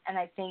 And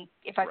I think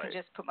if I could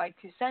just put my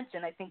 2 cents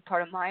in, I think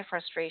part of my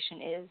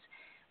frustration is.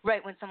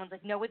 Right, when someone's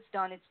like, no, it's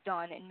done,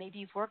 and maybe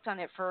you've worked on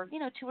it for,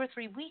 2 or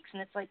 3 weeks,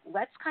 and it's like,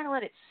 let's kind of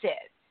let it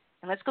sit,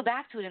 and let's go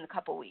back to it in a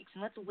couple weeks,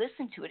 and let's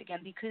listen to it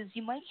again, because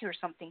you might hear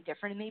something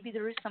different, and maybe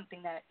there is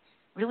something that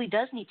really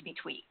does need to be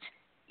tweaked.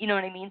 You know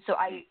what I mean? So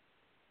I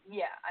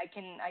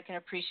can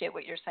appreciate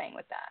what you're saying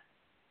with that.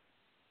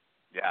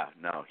 Yeah,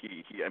 no,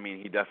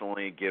 he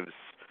definitely gives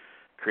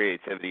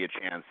creativity a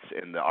chance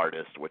in the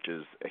artist, which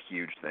is a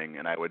huge thing,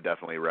 and I would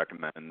definitely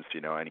recommend,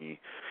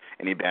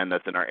 any band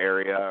that's in our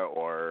area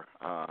or,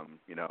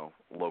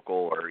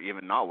 local or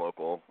even not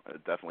local,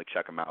 definitely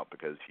check him out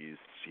because he's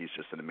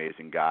just an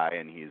amazing guy,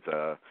 and he's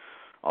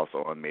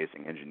also an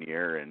amazing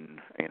engineer,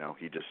 and,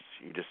 he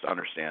just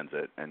understands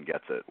it and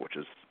gets it, which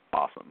is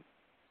awesome.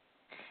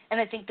 And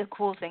I think the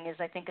cool thing is,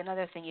 I think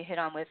another thing you hit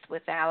on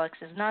with Alex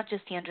is not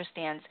just he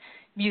understands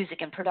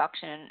music and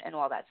production and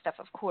all that stuff,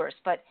 of course,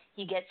 but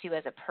he gets you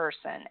as a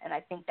person. And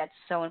I think that's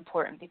so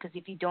important because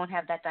if you don't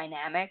have that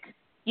dynamic,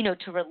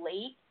 to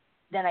relate,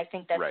 then I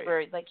think that's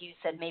where, like you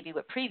said, maybe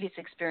with previous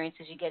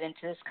experiences, you get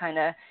into this kind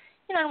of,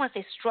 I don't want to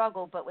say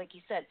struggle, but like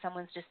you said,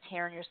 someone's just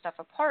tearing your stuff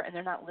apart and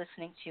they're not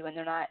listening to you and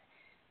they're not,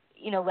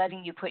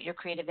 letting you put your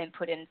creative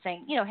input in and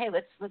saying, hey,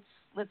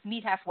 let's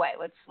meet halfway.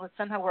 Let's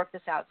somehow work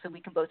this out so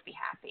we can both be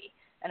happy.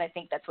 And I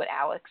think that's what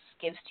Alex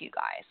gives to you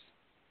guys.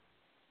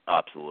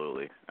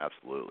 Absolutely.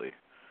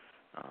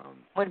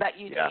 What about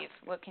you, Dave?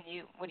 What do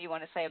you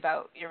want to say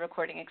about your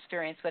recording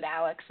experience with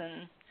Alex?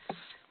 And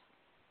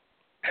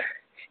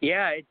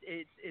yeah,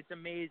 it's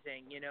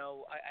amazing.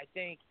 I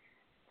think,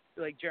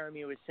 like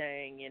Jeremy was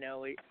saying,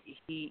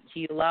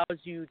 he allows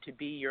you to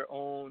be your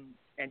own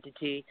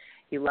entity.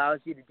 He allows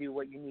you to do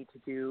what you need to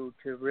do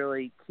to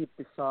really keep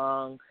the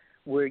song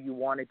where you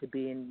want it to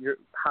be and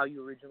how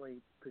you originally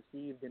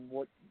perceived and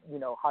what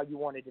how you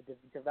wanted to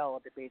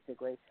develop it,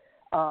 basically.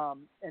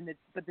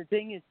 But the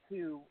thing is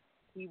too,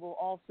 he will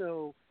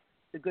also,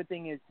 the good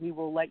thing is he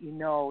will let you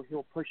know,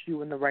 he'll push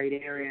you in the right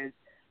areas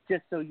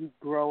just so you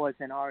grow as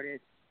an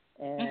artist.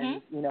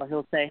 And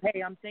he'll say,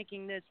 hey, I'm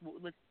thinking this.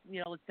 Let's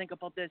think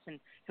about this, and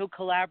he'll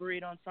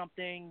collaborate on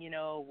something.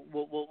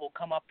 We'll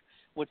come up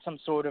with some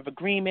sort of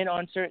agreement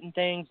on certain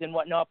things and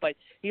whatnot. But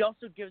he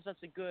also gives us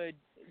good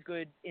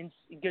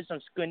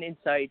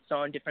insights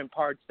on different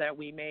parts that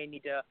we may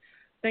need to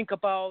think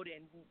about,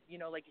 and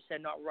like you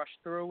said, not rush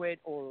through it,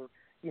 or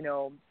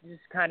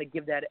just kind of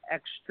give that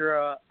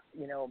extra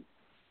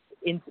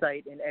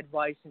insight and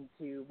advice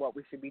into what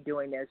we should be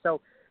doing there.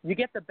 So you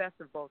get the best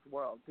of both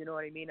worlds. You know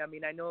what I mean? I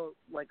mean, I know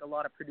like a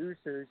lot of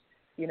producers,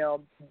 you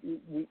know,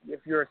 if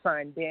you're a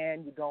signed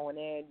band, you're going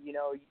in, you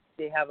know,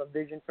 they have a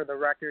vision for the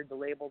record, the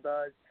label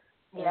does,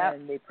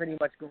 and they pretty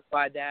much go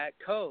by that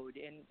code.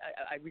 And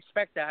I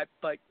respect that,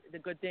 but the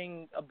good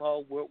thing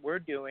about what we're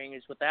doing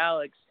is with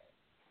Alex,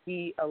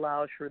 he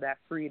allows for that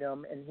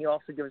freedom, and he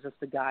also gives us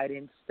the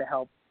guidance to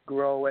help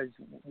grow as,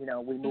 you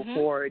know, we move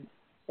forward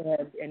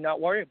and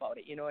not worry about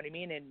it, you know what I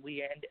mean? And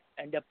we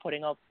end up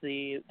putting out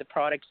the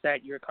products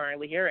that you're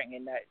currently hearing,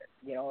 and that,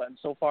 you know, and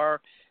so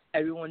far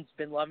everyone's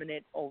been loving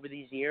it over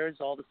these years,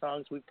 all the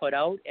songs we've put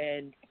out,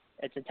 and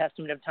it's a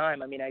testament of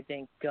time. I mean, I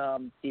think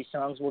these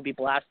songs will be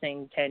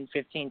blasting 10,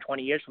 15,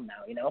 20 years from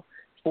now, you know,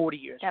 40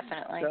 years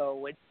Definitely. from now.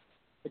 So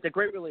it's a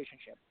great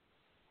relationship.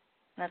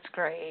 That's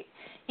great.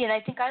 Yeah, and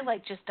I think I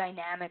like just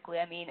dynamically.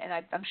 I mean, and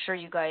I'm sure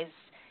you guys,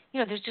 you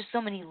know, there's just so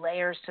many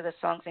layers to the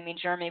songs. I mean,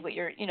 Jeremy, with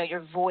your, you know,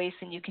 your voice,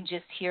 and you can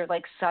just hear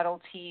like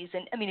subtleties.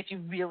 And I mean, if you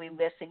really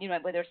listen, you know,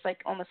 whether it's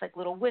like almost like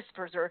little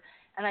whispers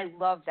and I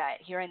love that,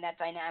 hearing that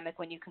dynamic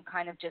when you can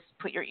kind of just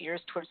put your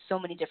ears towards so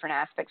many different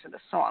aspects of the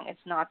song. It's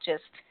not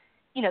just,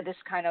 you know, this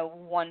kind of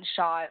one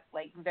shot,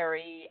 like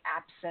very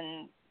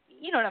absent,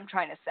 you know what I'm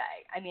trying to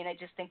say. I mean, I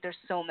just think there's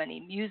so many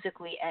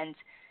musically and,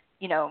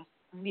 you know,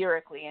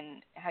 lyrically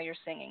and how you're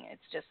singing.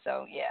 It's just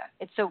so,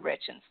 it's so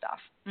rich and stuff.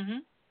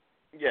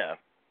 Yeah.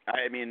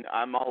 I mean,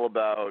 I'm all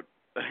about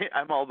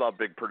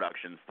big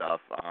production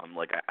stuff.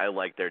 Like I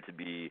like there to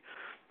be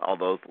all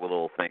those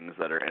little things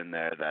that are in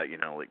there that, you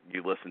know, like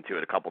you listen to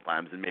it a couple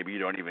times and maybe you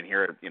don't even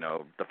hear it, you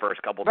know, the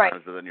first couple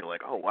times, but then you're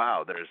like, oh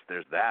wow,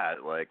 there's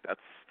that. Like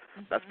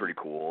that's pretty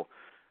cool.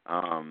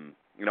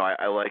 You know,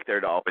 I like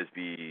there to always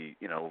be,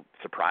 you know,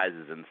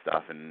 surprises and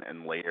stuff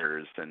and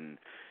layers, and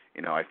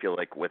you know, I feel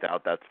like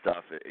without that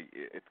stuff,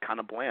 it's kind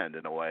of bland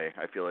in a way.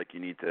 I feel like you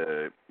need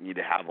to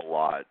have a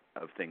lot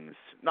of things,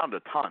 not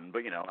a ton, but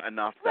you know,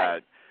 enough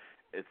that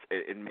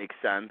it makes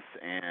sense,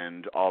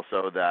 and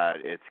also that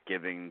it's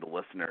giving the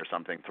listener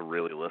something to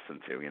really listen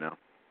to. You know.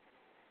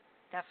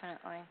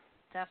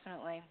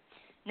 Definitely.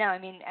 No, I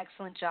mean,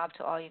 excellent job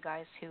to all you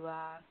guys who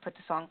put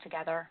the song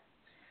together.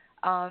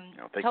 Thank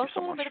tell you us so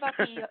a little much. bit about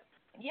the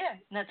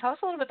now tell us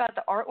a little bit about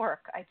the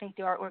artwork. I think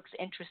the artwork's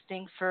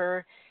interesting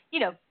for, you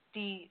know,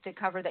 the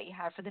cover that you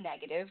have for the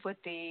negative with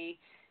the,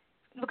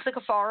 looks like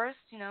a forest,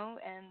 you know,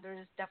 and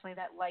there's definitely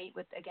that light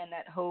with, again,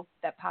 that hope,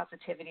 that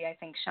positivity, I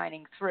think,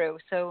 shining through.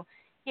 So,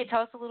 yeah,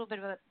 tell us a little bit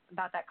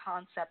about that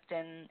concept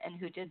and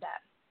who did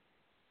that.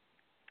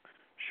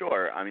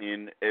 Sure. I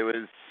mean,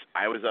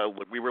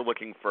 we were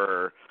looking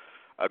for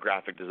a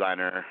graphic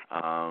designer,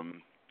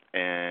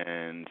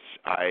 and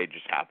I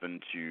just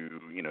happened to,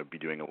 you know, be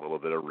doing a little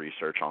bit of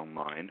research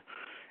online,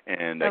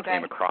 and I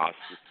came across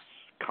this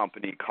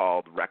company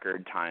called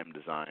Record Time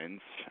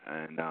Designs,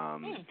 and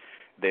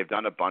they've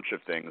done a bunch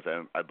of things.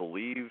 I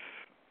believe,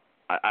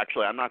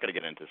 actually, I'm not going to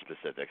get into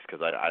specifics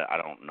because I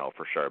don't know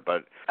for sure,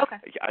 but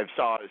I've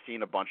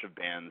seen a bunch of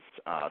bands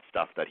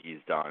stuff that he's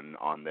done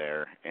on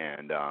there,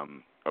 and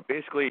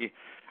basically,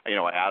 you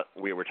know,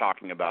 we were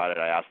talking about it.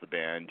 I asked the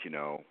band, you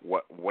know,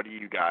 what do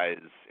you guys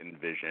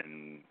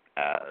envision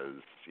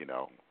as, you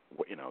know,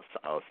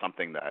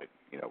 something that,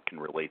 you know, can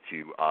relate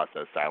to us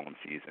as Silent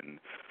Season.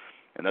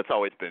 And that's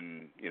always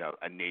been, you know,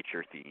 a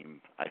nature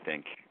theme, I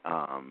think.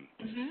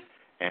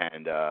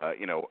 And,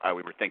 you know,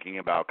 we were thinking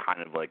about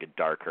kind of like a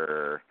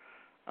darker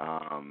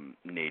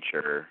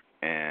nature,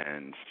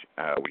 and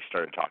we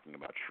started talking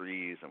about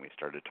trees, and we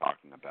started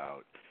talking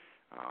about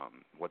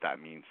what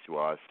that means to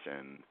us,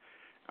 and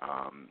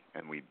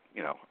we,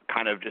 you know,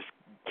 kind of just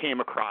came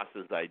across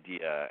this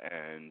idea,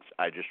 and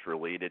I just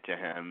related to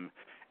him,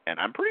 and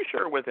I'm pretty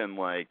sure within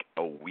like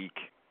a week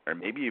or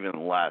maybe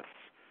even less,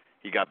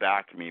 he got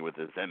back to me with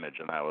this image,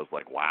 and I was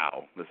like,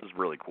 wow, this is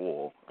really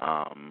cool.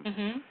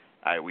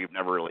 We've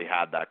never really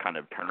had that kind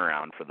of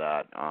turnaround for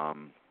that.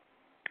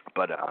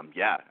 But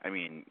yeah, I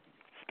mean,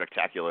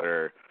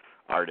 spectacular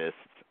artist.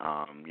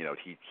 You know,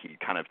 he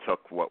kind of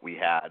took what we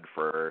had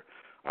for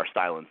our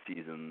Silent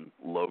Season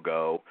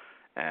logo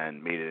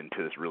and made it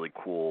into this really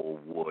cool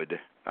wood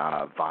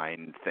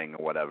vine thing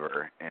or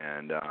whatever,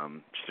 and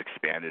just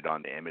expanded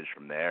on the image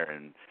from there.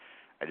 And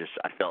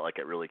I felt like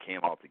it really came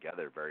all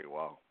together very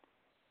well.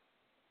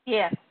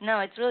 Yeah, no,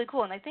 it's really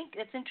cool. And I think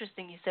it's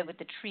interesting you said with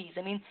the trees.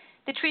 I mean,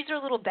 the trees are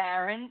a little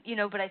barren, you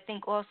know, but I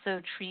think also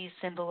trees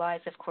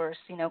symbolize, of course,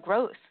 you know,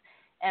 growth.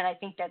 And I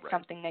think that's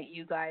something that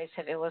you guys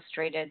have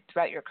illustrated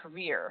throughout your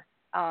career.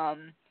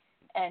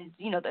 And,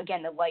 you know,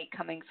 again, the light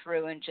coming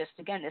through and just,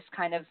 again, this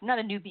kind of, not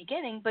a new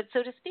beginning, but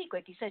so to speak,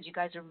 like you said, you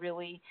guys are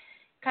really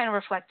kind of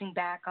reflecting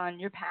back on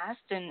your past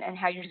and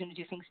how you're going to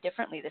do things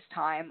differently this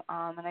time.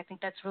 And I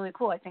think that's really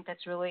cool. I think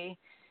that's really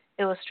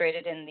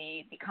illustrated in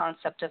the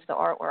concept of the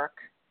artwork.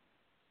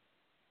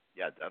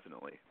 Yeah,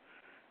 definitely.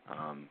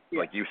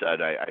 Like you said,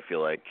 I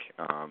feel like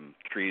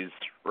trees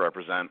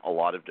represent a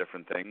lot of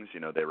different things. You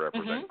know, they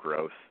represent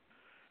growth,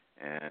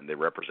 and they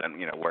represent,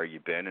 you know, where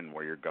you've been and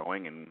where you're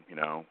going, and, you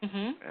know,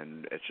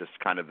 and it's just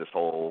kind of this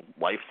whole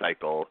life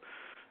cycle.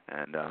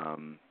 And,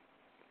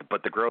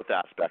 but the growth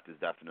aspect is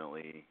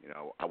definitely,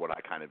 what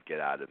I kind of get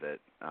out of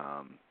it.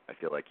 I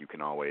feel like you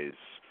can always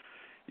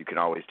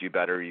do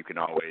better. You can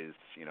always,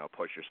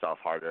 push yourself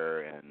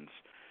harder, and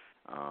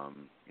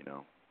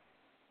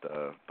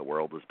the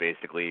world is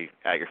basically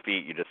at your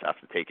feet. You just have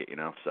to take it,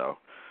 So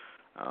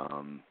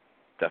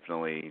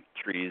definitely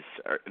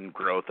and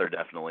growth are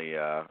definitely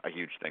a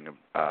huge thing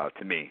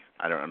to me.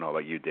 I don't know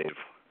about you, Dave.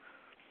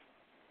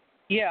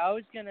 Yeah, I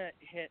was gonna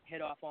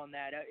hit off on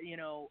that.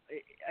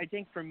 I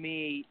think for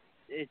me,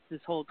 it's this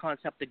whole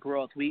concept of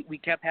growth. We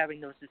kept having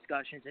those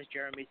discussions, as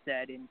Jeremy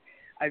said, and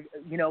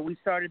we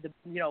started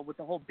with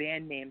the whole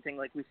band name thing,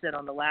 like we said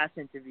on the last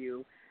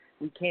interview.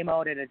 We came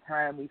out at a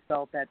time we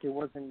felt that there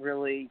wasn't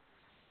really,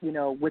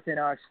 within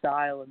our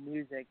style of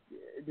music,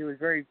 there was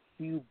very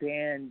few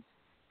bands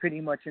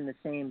pretty much in the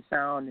same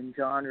sound and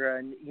genre,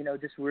 and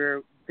just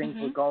where things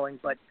were going.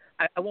 But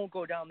I won't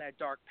go down that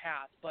dark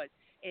path, but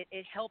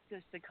it helped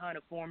us to kind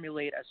of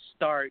formulate a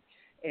start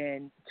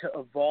and to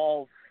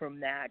evolve from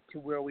that to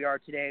where we are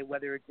today,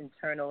 whether it's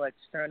internal,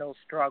 external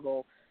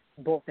struggle,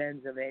 both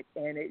ends of it.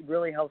 And it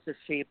really helps us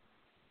shape,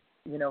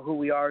 who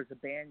we are as a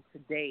band to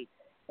date.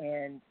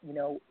 And,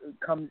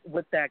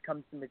 with that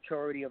comes the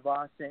maturity of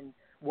us and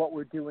what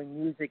we're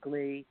doing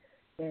musically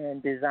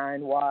and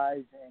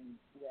design-wise, and,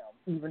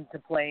 even to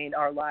playing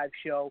our live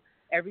show.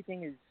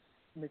 Everything is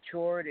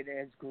matured. It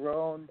has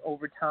grown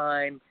over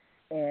time.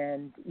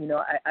 And,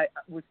 I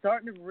was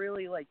starting to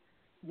really,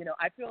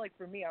 I feel like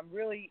for me, I'm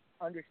really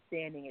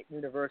understanding it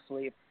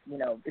universally,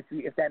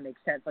 if that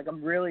makes sense. Like,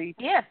 I'm really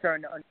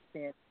starting to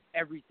understand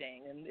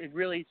everything, and it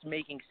really is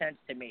making sense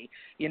to me,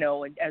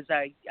 and as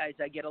I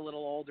get a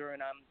little older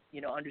and I'm,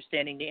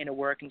 understanding the inner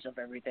workings of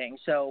everything.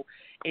 So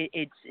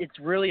it's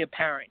really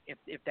apparent,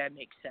 if that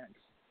makes sense.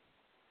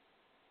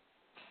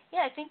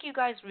 Yeah, I think you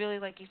guys really,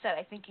 like you said,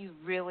 I think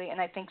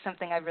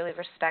something I really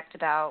respect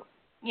about,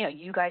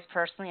 you guys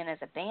personally and as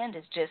a band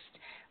is just,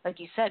 like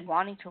you said,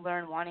 wanting to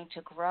learn, wanting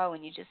to grow.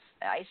 And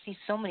I see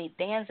so many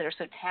bands that are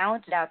so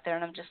talented out there,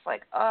 and I'm just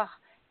like,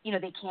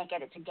 they can't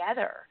get it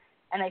together.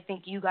 And I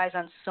think you guys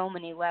on so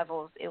many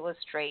levels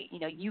illustrate,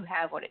 you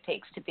have what it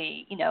takes to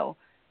be,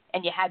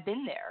 and you have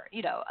been there,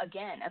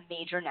 again, a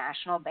major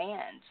national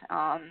band.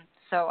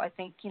 So I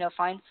think,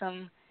 find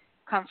some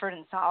comfort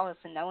and solace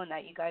in knowing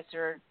that you guys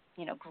are,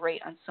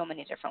 great on so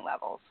many different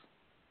levels.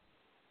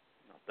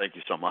 Thank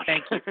you so much.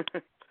 Thank you.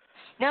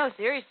 No,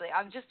 seriously,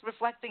 I'm just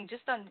reflecting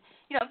just on,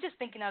 I'm just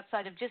thinking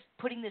outside of just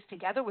putting this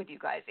together with you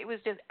guys. It was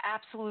just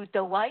absolute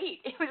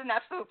delight. It was an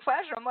absolute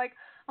pleasure. I'm like,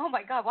 oh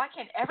my God, why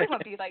can't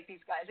everyone be like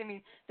these guys? I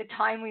mean, the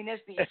timeliness,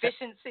 the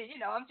efficiency,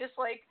 I'm just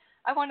like,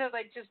 I want to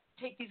just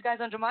take these guys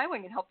under my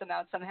wing and help them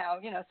out somehow,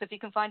 so if you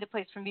can find a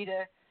place for me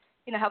to,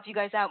 help you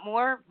guys out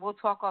more, we'll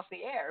talk off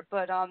the air.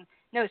 But,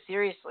 no,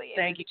 seriously.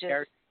 Thank you,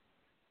 Kerri.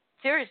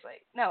 Seriously.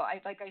 No,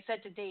 like I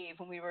said to Dave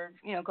when we were,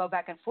 go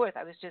back and forth,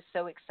 I was just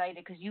so excited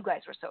because you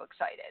guys were so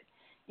excited.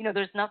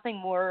 There's nothing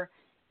more,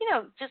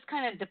 just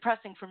kind of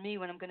depressing for me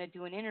when I'm going to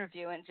do an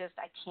interview and just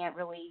I can't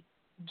really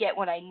get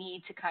what I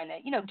need to kind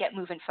of, get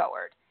moving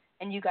forward.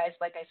 And you guys,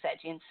 like I said,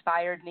 you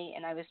inspired me,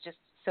 and I was just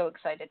so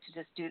excited to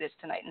just do this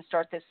tonight and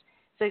start this,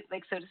 so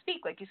to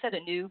speak, like you said, a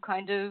new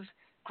kind of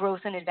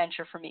growth and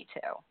adventure for me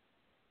too.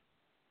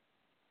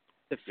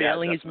 The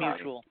feeling is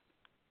mutual.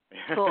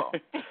 Cool.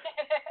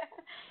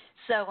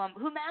 So,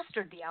 who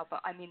mastered the album?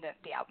 I mean,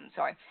 the album.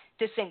 Sorry,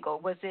 the single.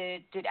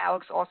 Did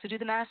Alex also do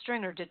the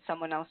mastering, or did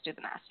someone else do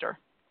the master?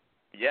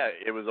 Yeah,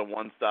 it was a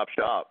one-stop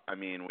shop. I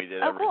mean, we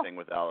did everything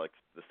with Alex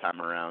this time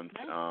around,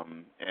 Nice.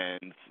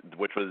 And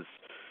which was,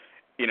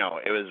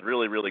 it was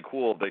really, really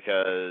cool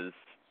because,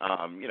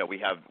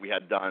 we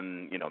had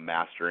done,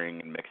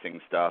 mastering and mixing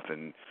stuff,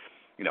 and,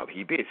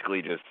 he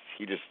basically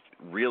he just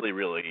really,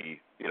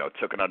 really,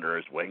 took it under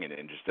his wing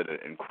and just did an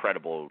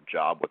incredible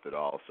job with it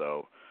all.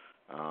 So.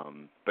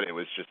 But it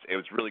was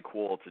really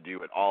cool to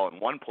do it all in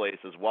one place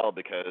as well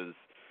because,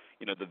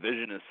 the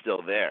vision is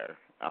still there.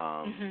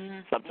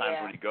 Sometimes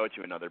when you go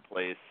to another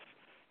place,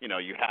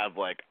 you have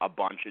like a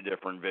bunch of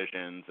different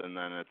visions, and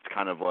then it's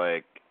kind of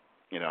like,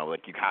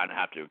 like you kind of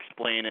have to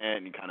explain it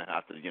and you kind of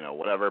have to,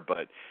 whatever.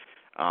 But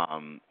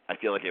I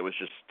feel like it was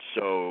just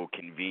so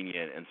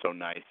convenient and so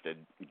nice to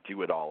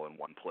do it all in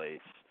one place.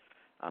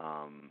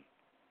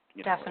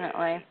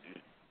 Definitely.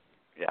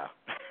 Yeah.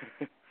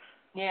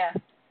 Yeah.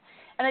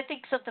 And I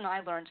think something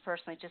I learned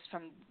personally just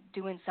from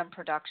doing some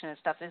production and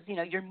stuff is,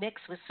 your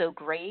mix was so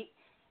great.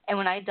 And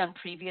when I had done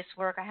previous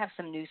work, I have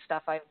some new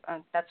stuff.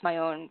 That's my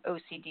own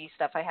OCD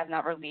stuff. I have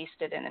not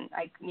released it, and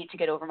I need to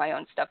get over my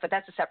own stuff. But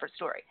that's a separate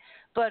story.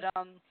 But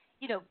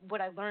what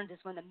I learned is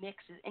when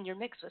your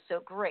mix was so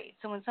great.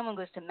 So when someone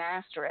goes to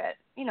master it,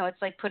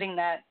 it's like putting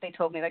that, they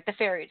told me, like the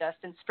fairy dust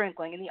and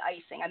sprinkling and the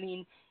icing. I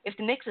mean, if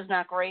the mix is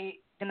not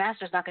great, the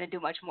master's not going to do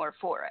much more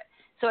for it.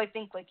 So I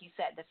think, like you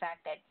said, the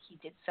fact that he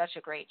did such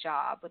a great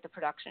job with the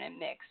production and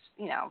mix,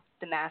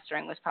 the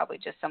mastering was probably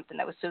just something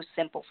that was so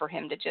simple for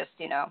him to just,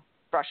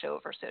 brush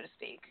over, so to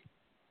speak.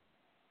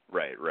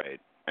 Right.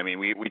 I mean,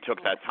 we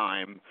took that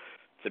time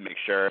to make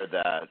sure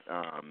that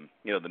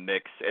the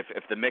mix,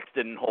 if the mix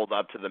didn't hold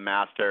up to the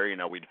master,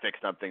 we'd fix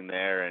something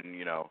there, and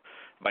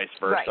vice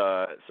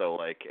versa. Right. So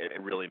like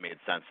it really made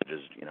sense to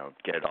just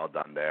get it all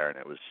done there, and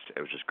it was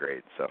just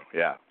great. So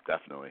yeah,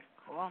 definitely.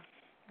 Cool.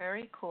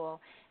 Very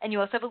cool. And you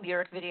also have a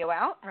lyric video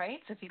out, right?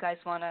 So if you guys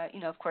want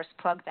to, of course,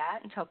 plug that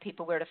and tell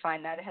people where to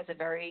find that. It has a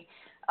very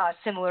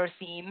similar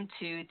theme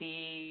to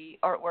the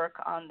artwork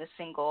on the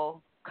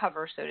single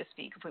cover, so to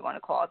speak, if we want to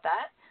call it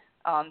that.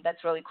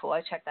 That's really cool.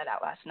 I checked that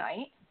out last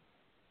night.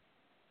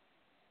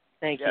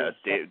 Thank you.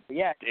 Dave,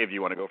 yeah. Dave, do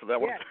you want to go for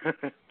that one?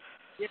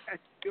 Yeah,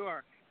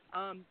 sure.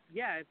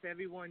 If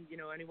everyone,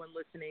 anyone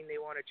listening, they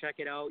want to check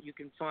it out, you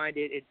can find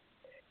it. It's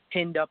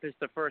pinned up as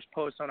the first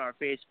post on our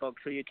Facebook,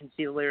 so you can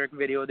see the lyric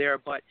video there.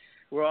 But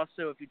we're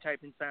also, if you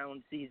type in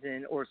Silent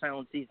Season or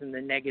Silent Season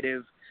the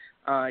negative,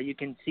 you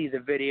can see the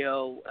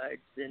video.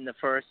 It's in the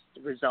first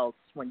results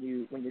when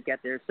you get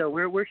there. So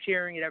we're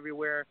sharing it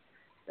everywhere.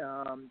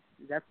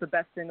 That's the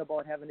best thing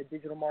about having a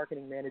digital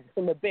marketing manager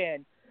in the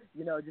band.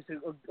 Just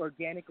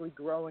organically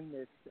growing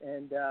this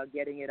and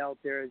getting it out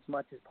there as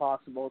much as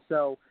possible.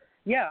 So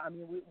yeah, I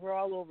mean we're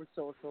all over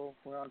social.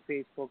 We're on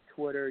Facebook,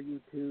 Twitter,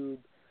 YouTube.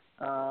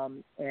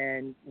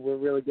 And we're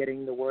really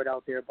getting the word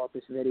out there about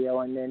this video.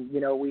 And then,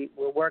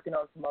 we're working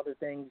on some other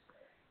things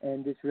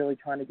and just really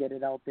trying to get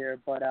it out there.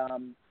 But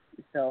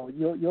so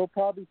you'll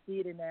probably see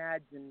it in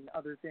ads and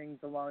other things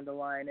along the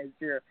line as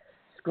you're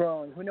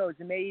scrolling. Who knows?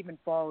 It may even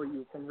follow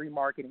you from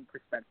remarketing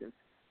perspective.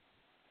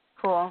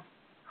 Cool.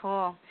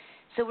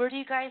 So where do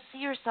you guys see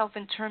yourself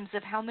in terms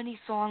of how many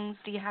songs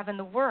do you have in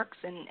the works?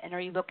 And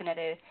are you looking at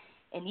an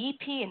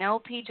EP, an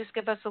LP? Just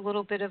give us a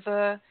little bit of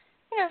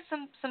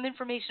some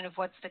information of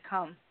what's to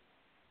come.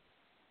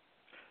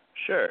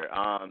 Sure.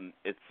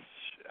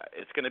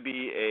 It's going to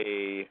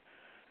be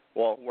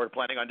we're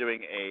planning on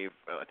doing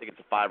I think it's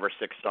a 5 or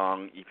 6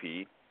 song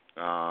EP,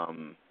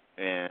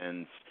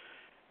 and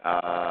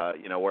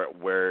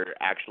we're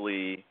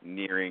actually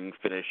nearing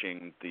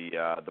finishing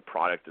the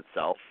product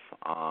itself.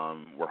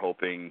 We're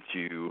hoping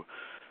to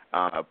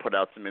put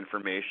out some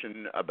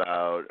information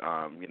about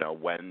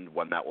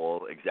when that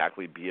will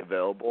exactly be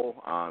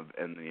available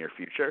in the near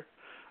future.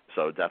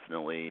 So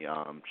definitely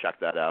check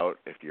that out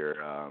if you're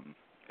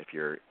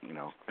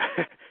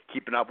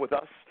keeping up with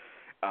us.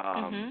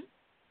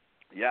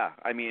 Yeah,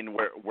 I mean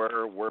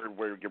we're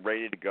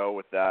ready to go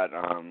with that.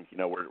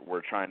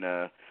 We're trying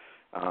to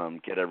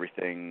get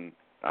everything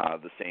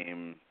the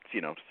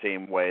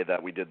same way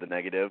that we did the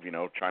negative.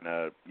 Trying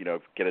to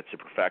get it to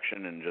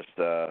perfection and just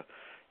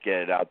get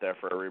it out there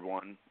for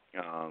everyone.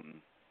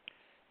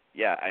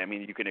 Yeah, I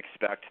mean, you can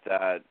expect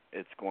that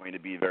it's going to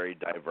be very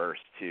diverse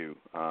too.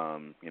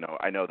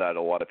 I know that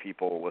a lot of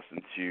people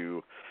listen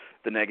to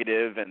the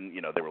negative and,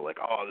 they were like,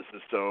 oh, this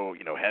is so,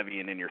 heavy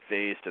and in your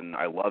face and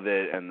I love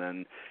it. And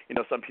then,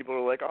 some people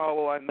are like, oh,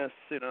 well, I miss,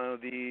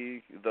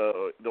 the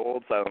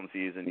old Silent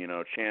Season,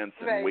 Chance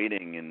and right.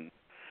 Waiting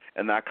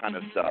and that kind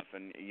of stuff.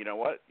 And you know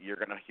what? You're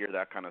going to hear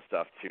that kind of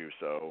stuff too.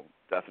 So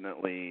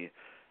definitely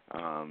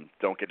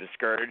don't get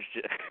discouraged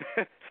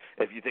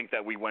if you think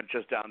that we went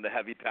just down the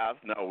heavy path.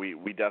 No,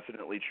 we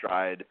definitely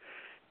tried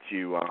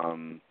to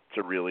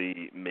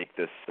really make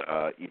this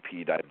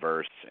EP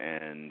diverse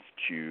and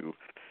to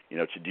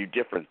do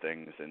different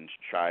things and to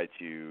try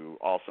to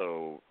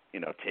also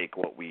take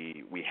what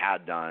we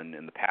had done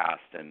in the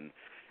past and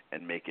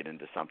make it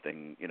into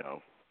something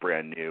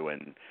brand new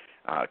and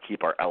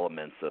keep our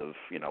elements of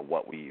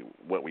what we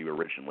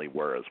originally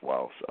were as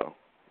well. So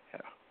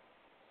yeah.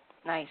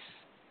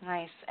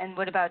 Nice. And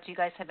what about, do you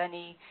guys have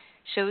any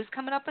shows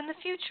coming up in the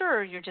future,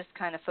 or you're just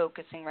kind of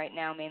focusing right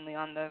now mainly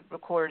on the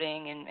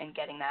recording and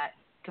getting that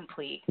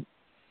complete?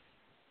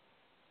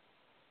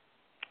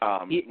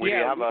 We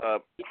have a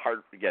hard.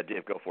 Yeah,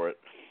 Dave, go for it.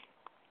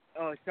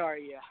 Oh,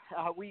 sorry.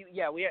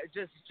 Yeah, we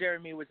just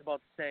Jeremy was about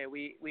to say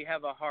we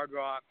have a Hard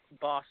Rock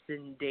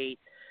Boston date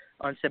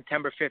on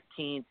September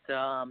 15th.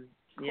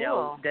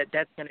 Cool.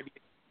 That's going to be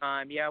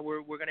time. Yeah,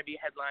 we're going to be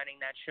headlining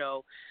that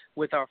show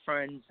with our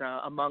friends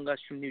Among Us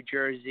from New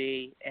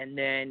Jersey, and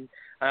then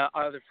our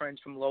other friends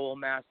from Lowell,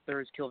 Mass.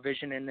 There's Kill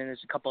Vision, and then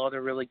there's a couple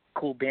other really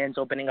cool bands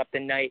opening up the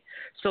night.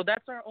 So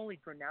that's our only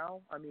for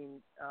now. I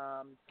mean,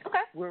 okay.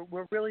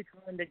 We're really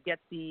trying to get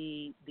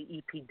the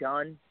EP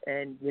done,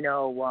 and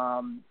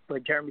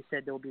but Jeremy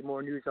said there will be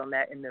more news on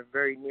that in the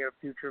very near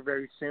future,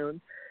 very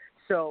soon.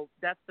 So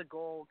that's the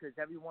goal, because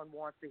everyone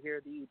wants to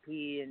hear the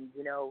EP, and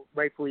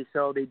rightfully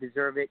so, they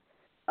deserve it.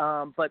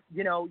 But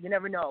you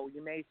never know.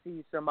 You may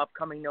see some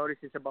upcoming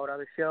notices about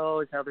other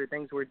shows, other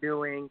things we're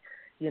doing.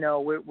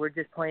 We're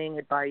just playing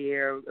it by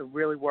ear,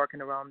 really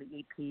working around the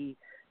EP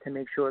to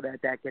make sure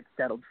that gets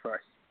settled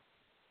first.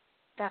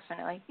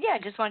 Definitely. Yeah, I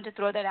just wanted to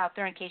throw that out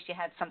there in case you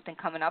had something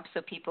coming up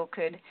so people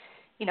could,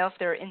 if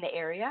they're in the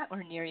area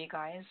or near you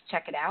guys,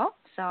 check it out.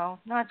 So,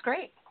 no, it's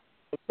great.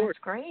 Of course.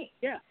 That's great.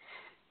 Yeah.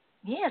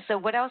 Yeah, so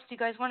what else do you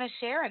guys want to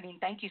share? I mean,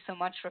 thank you so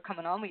much for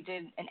coming on. We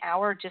did an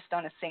hour just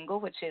on a single,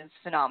 which is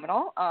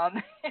phenomenal.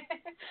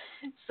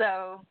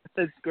 So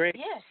that's great.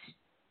 Yes.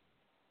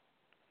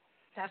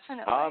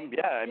 Definitely.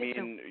 Yeah, I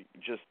mean,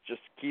 just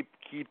keep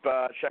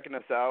checking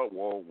us out.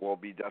 We'll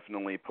be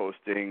definitely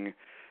posting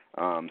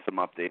some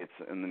updates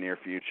in the near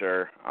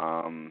future,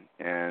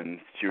 and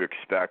to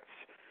expect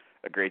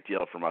a great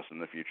deal from us in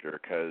the future,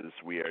 because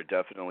we are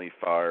definitely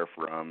far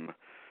from,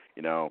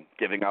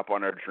 giving up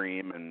on our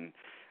dream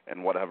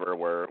and whatever.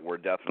 We're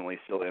definitely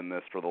still in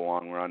this for the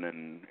long run,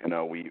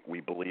 and we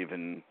believe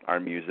in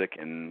our music,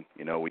 and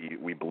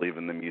we believe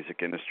in the music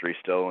industry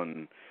still,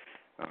 and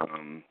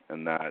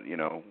that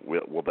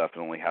we'll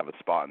definitely have a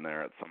spot in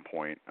there at some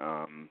point.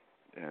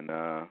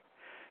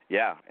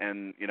 Yeah,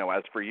 and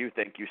as for you,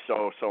 thank you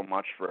so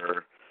much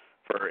for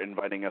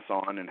inviting us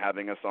on and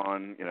having us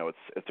on.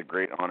 It's a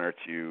great honor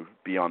to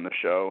be on the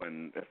show,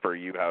 and for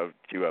you to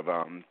have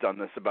done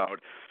this about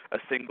a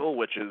single,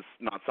 which is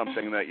not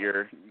something that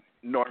you're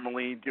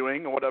normally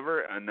doing or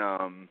whatever. And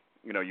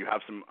you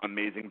have some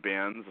amazing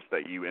bands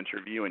that you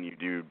interview, and you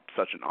do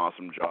such an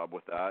awesome job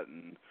with that.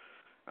 And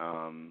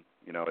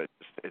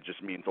it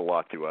just means a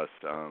lot to us.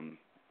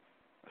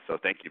 So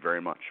thank you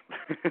very much.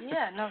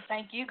 Yeah, no,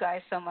 thank you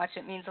guys so much.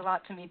 It means a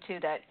lot to me, too,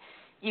 that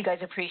you guys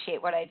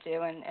appreciate what I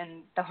do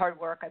and the hard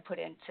work I put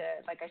into,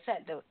 like I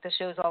said, the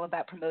show's all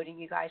about promoting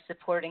you guys,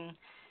 supporting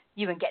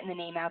you, and getting the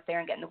name out there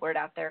and getting the word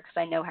out there, because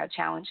I know how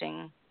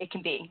challenging it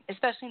can be,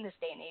 especially in this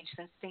day and age,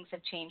 since things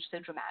have changed so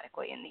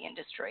dramatically in the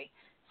industry.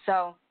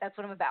 So that's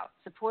what I'm about.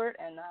 Support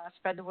and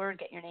spread the word,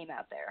 get your name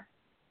out there.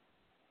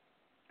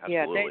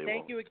 Absolutely. Yeah,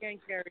 thank you again,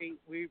 Kerri.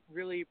 We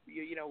really,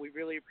 we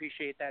really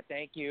appreciate that.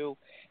 Thank you.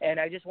 And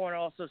I just want to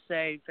also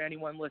say, for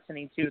anyone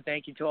listening too,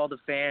 thank you to all the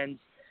fans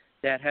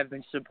that have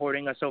been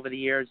supporting us over the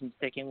years and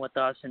sticking with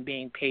us and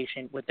being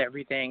patient with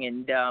everything.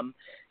 And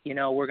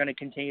we're going to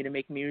continue to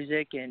make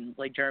music. And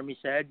like Jeremy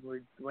said,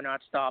 we're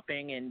not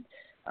stopping. And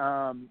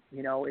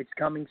it's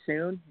coming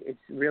soon. It's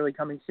really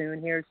coming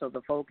soon here. So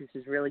the focus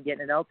is really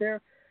getting it out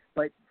there.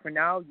 But for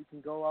now, you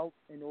can go out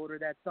and order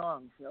that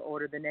song,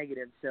 order The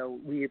Negative. So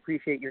we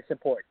appreciate your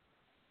support.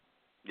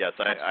 Yes,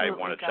 I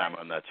want to chime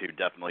on that too.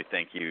 Definitely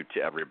thank you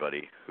to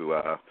everybody who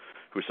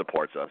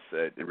supports us.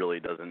 It really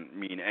doesn't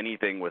mean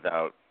anything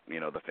without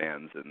the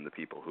fans and the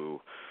people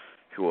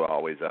who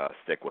always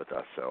stick with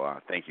us. So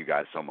thank you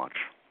guys so much.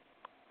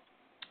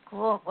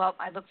 Cool. Well,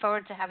 I look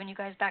forward to having you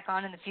guys back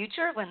on in the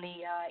future when the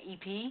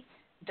EP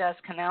does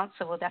come out.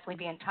 So we'll definitely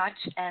be in touch.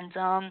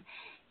 And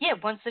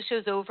once the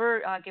show's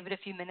over, give it a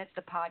few minutes.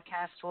 The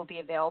podcast will be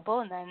available,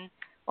 and then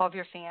all of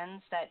your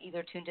fans that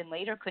either tuned in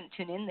late or couldn't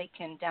tune in, they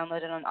can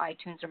download it on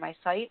iTunes or my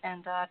site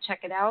and check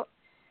it out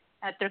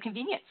at their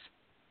convenience.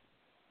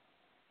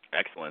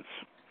 Excellent.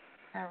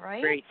 All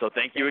right. Great. So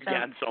thank you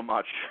again so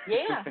much.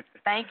 Yeah.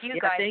 Thank you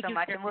guys thank so you,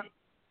 much. Kerri. And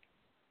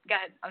go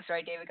ahead. I'm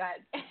sorry, David. Go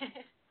ahead.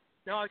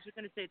 No, I was just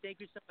going to say thank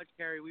you so much,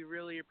 Kerri. We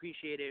really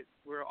appreciate it.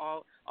 We're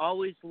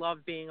always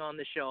love being on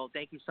the show.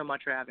 Thank you so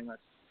much for having us.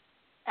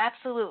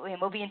 Absolutely.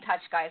 And we'll be in touch,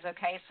 guys,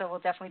 okay? So we'll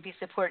definitely be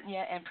supporting you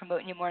and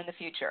promoting you more in the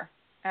future.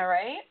 All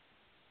right?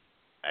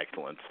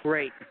 Excellent.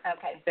 Great.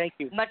 Okay. Thank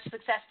you. Much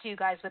success to you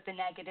guys with The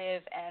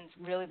Negative, and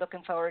really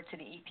looking forward to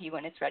the EP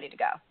when it's ready to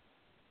go.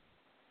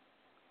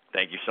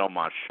 Thank you so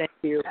much. Thank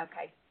you.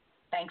 Okay.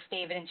 Thanks,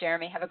 David and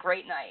Jeremy. Have a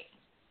great night.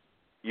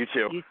 You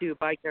too. You too.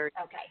 Bye, Kerri.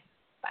 Okay.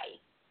 Bye.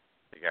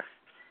 Take care.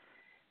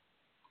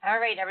 All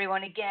right,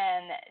 everyone.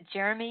 Again,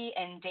 Jeremy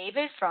and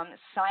David from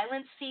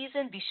Silent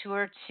Season. Be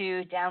sure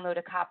to download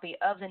a copy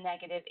of The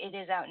Negative. It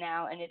is out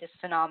now, and it is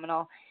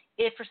phenomenal.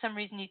 If for some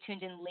reason you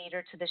tuned in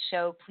later to the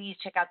show, please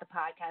check out the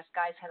podcast.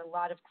 Guys had a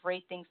lot of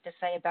great things to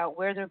say about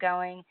where they're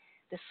going,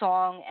 the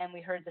song, and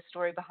we heard the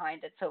story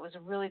behind it. So it was a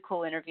really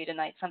cool interview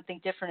tonight, something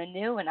different and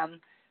new, and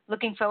I'm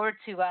looking forward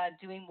to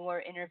doing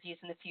more interviews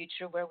in the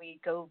future where we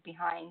go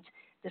behind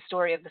the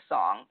story of the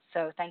song.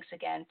 So thanks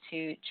again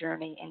to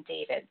Jeremy and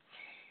David.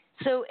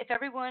 So if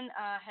everyone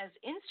has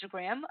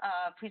Instagram,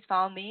 please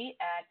follow me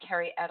at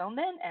Kerri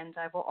Edelman, and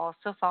I will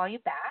also follow you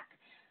back.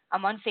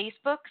 I'm on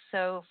Facebook,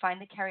 so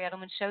find the Kerri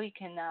Edelman Show. You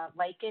can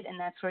like it, and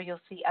that's where you'll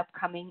see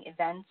upcoming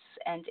events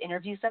and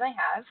interviews that I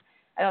have.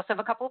 I also have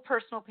a couple of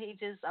personal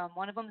pages.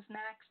 One of them is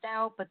maxed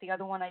out, but the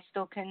other one I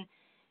still can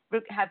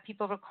have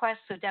people request,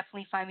 so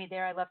definitely find me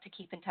there. I love to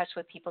keep in touch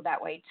with people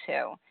that way,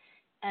 too.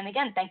 And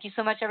again, thank you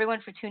so much, everyone,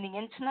 for tuning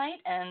in tonight,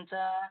 and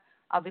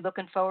I'll be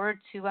looking forward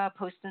to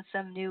posting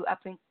some new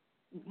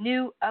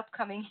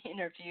upcoming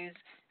interviews.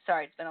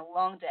 Sorry, it's been a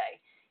long day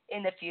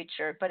in the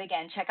future. But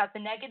again, check out The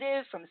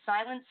Negative from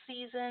Silent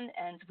Season,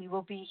 and we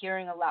will be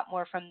hearing a lot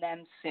more from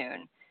them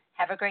soon.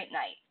 Have a great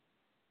night.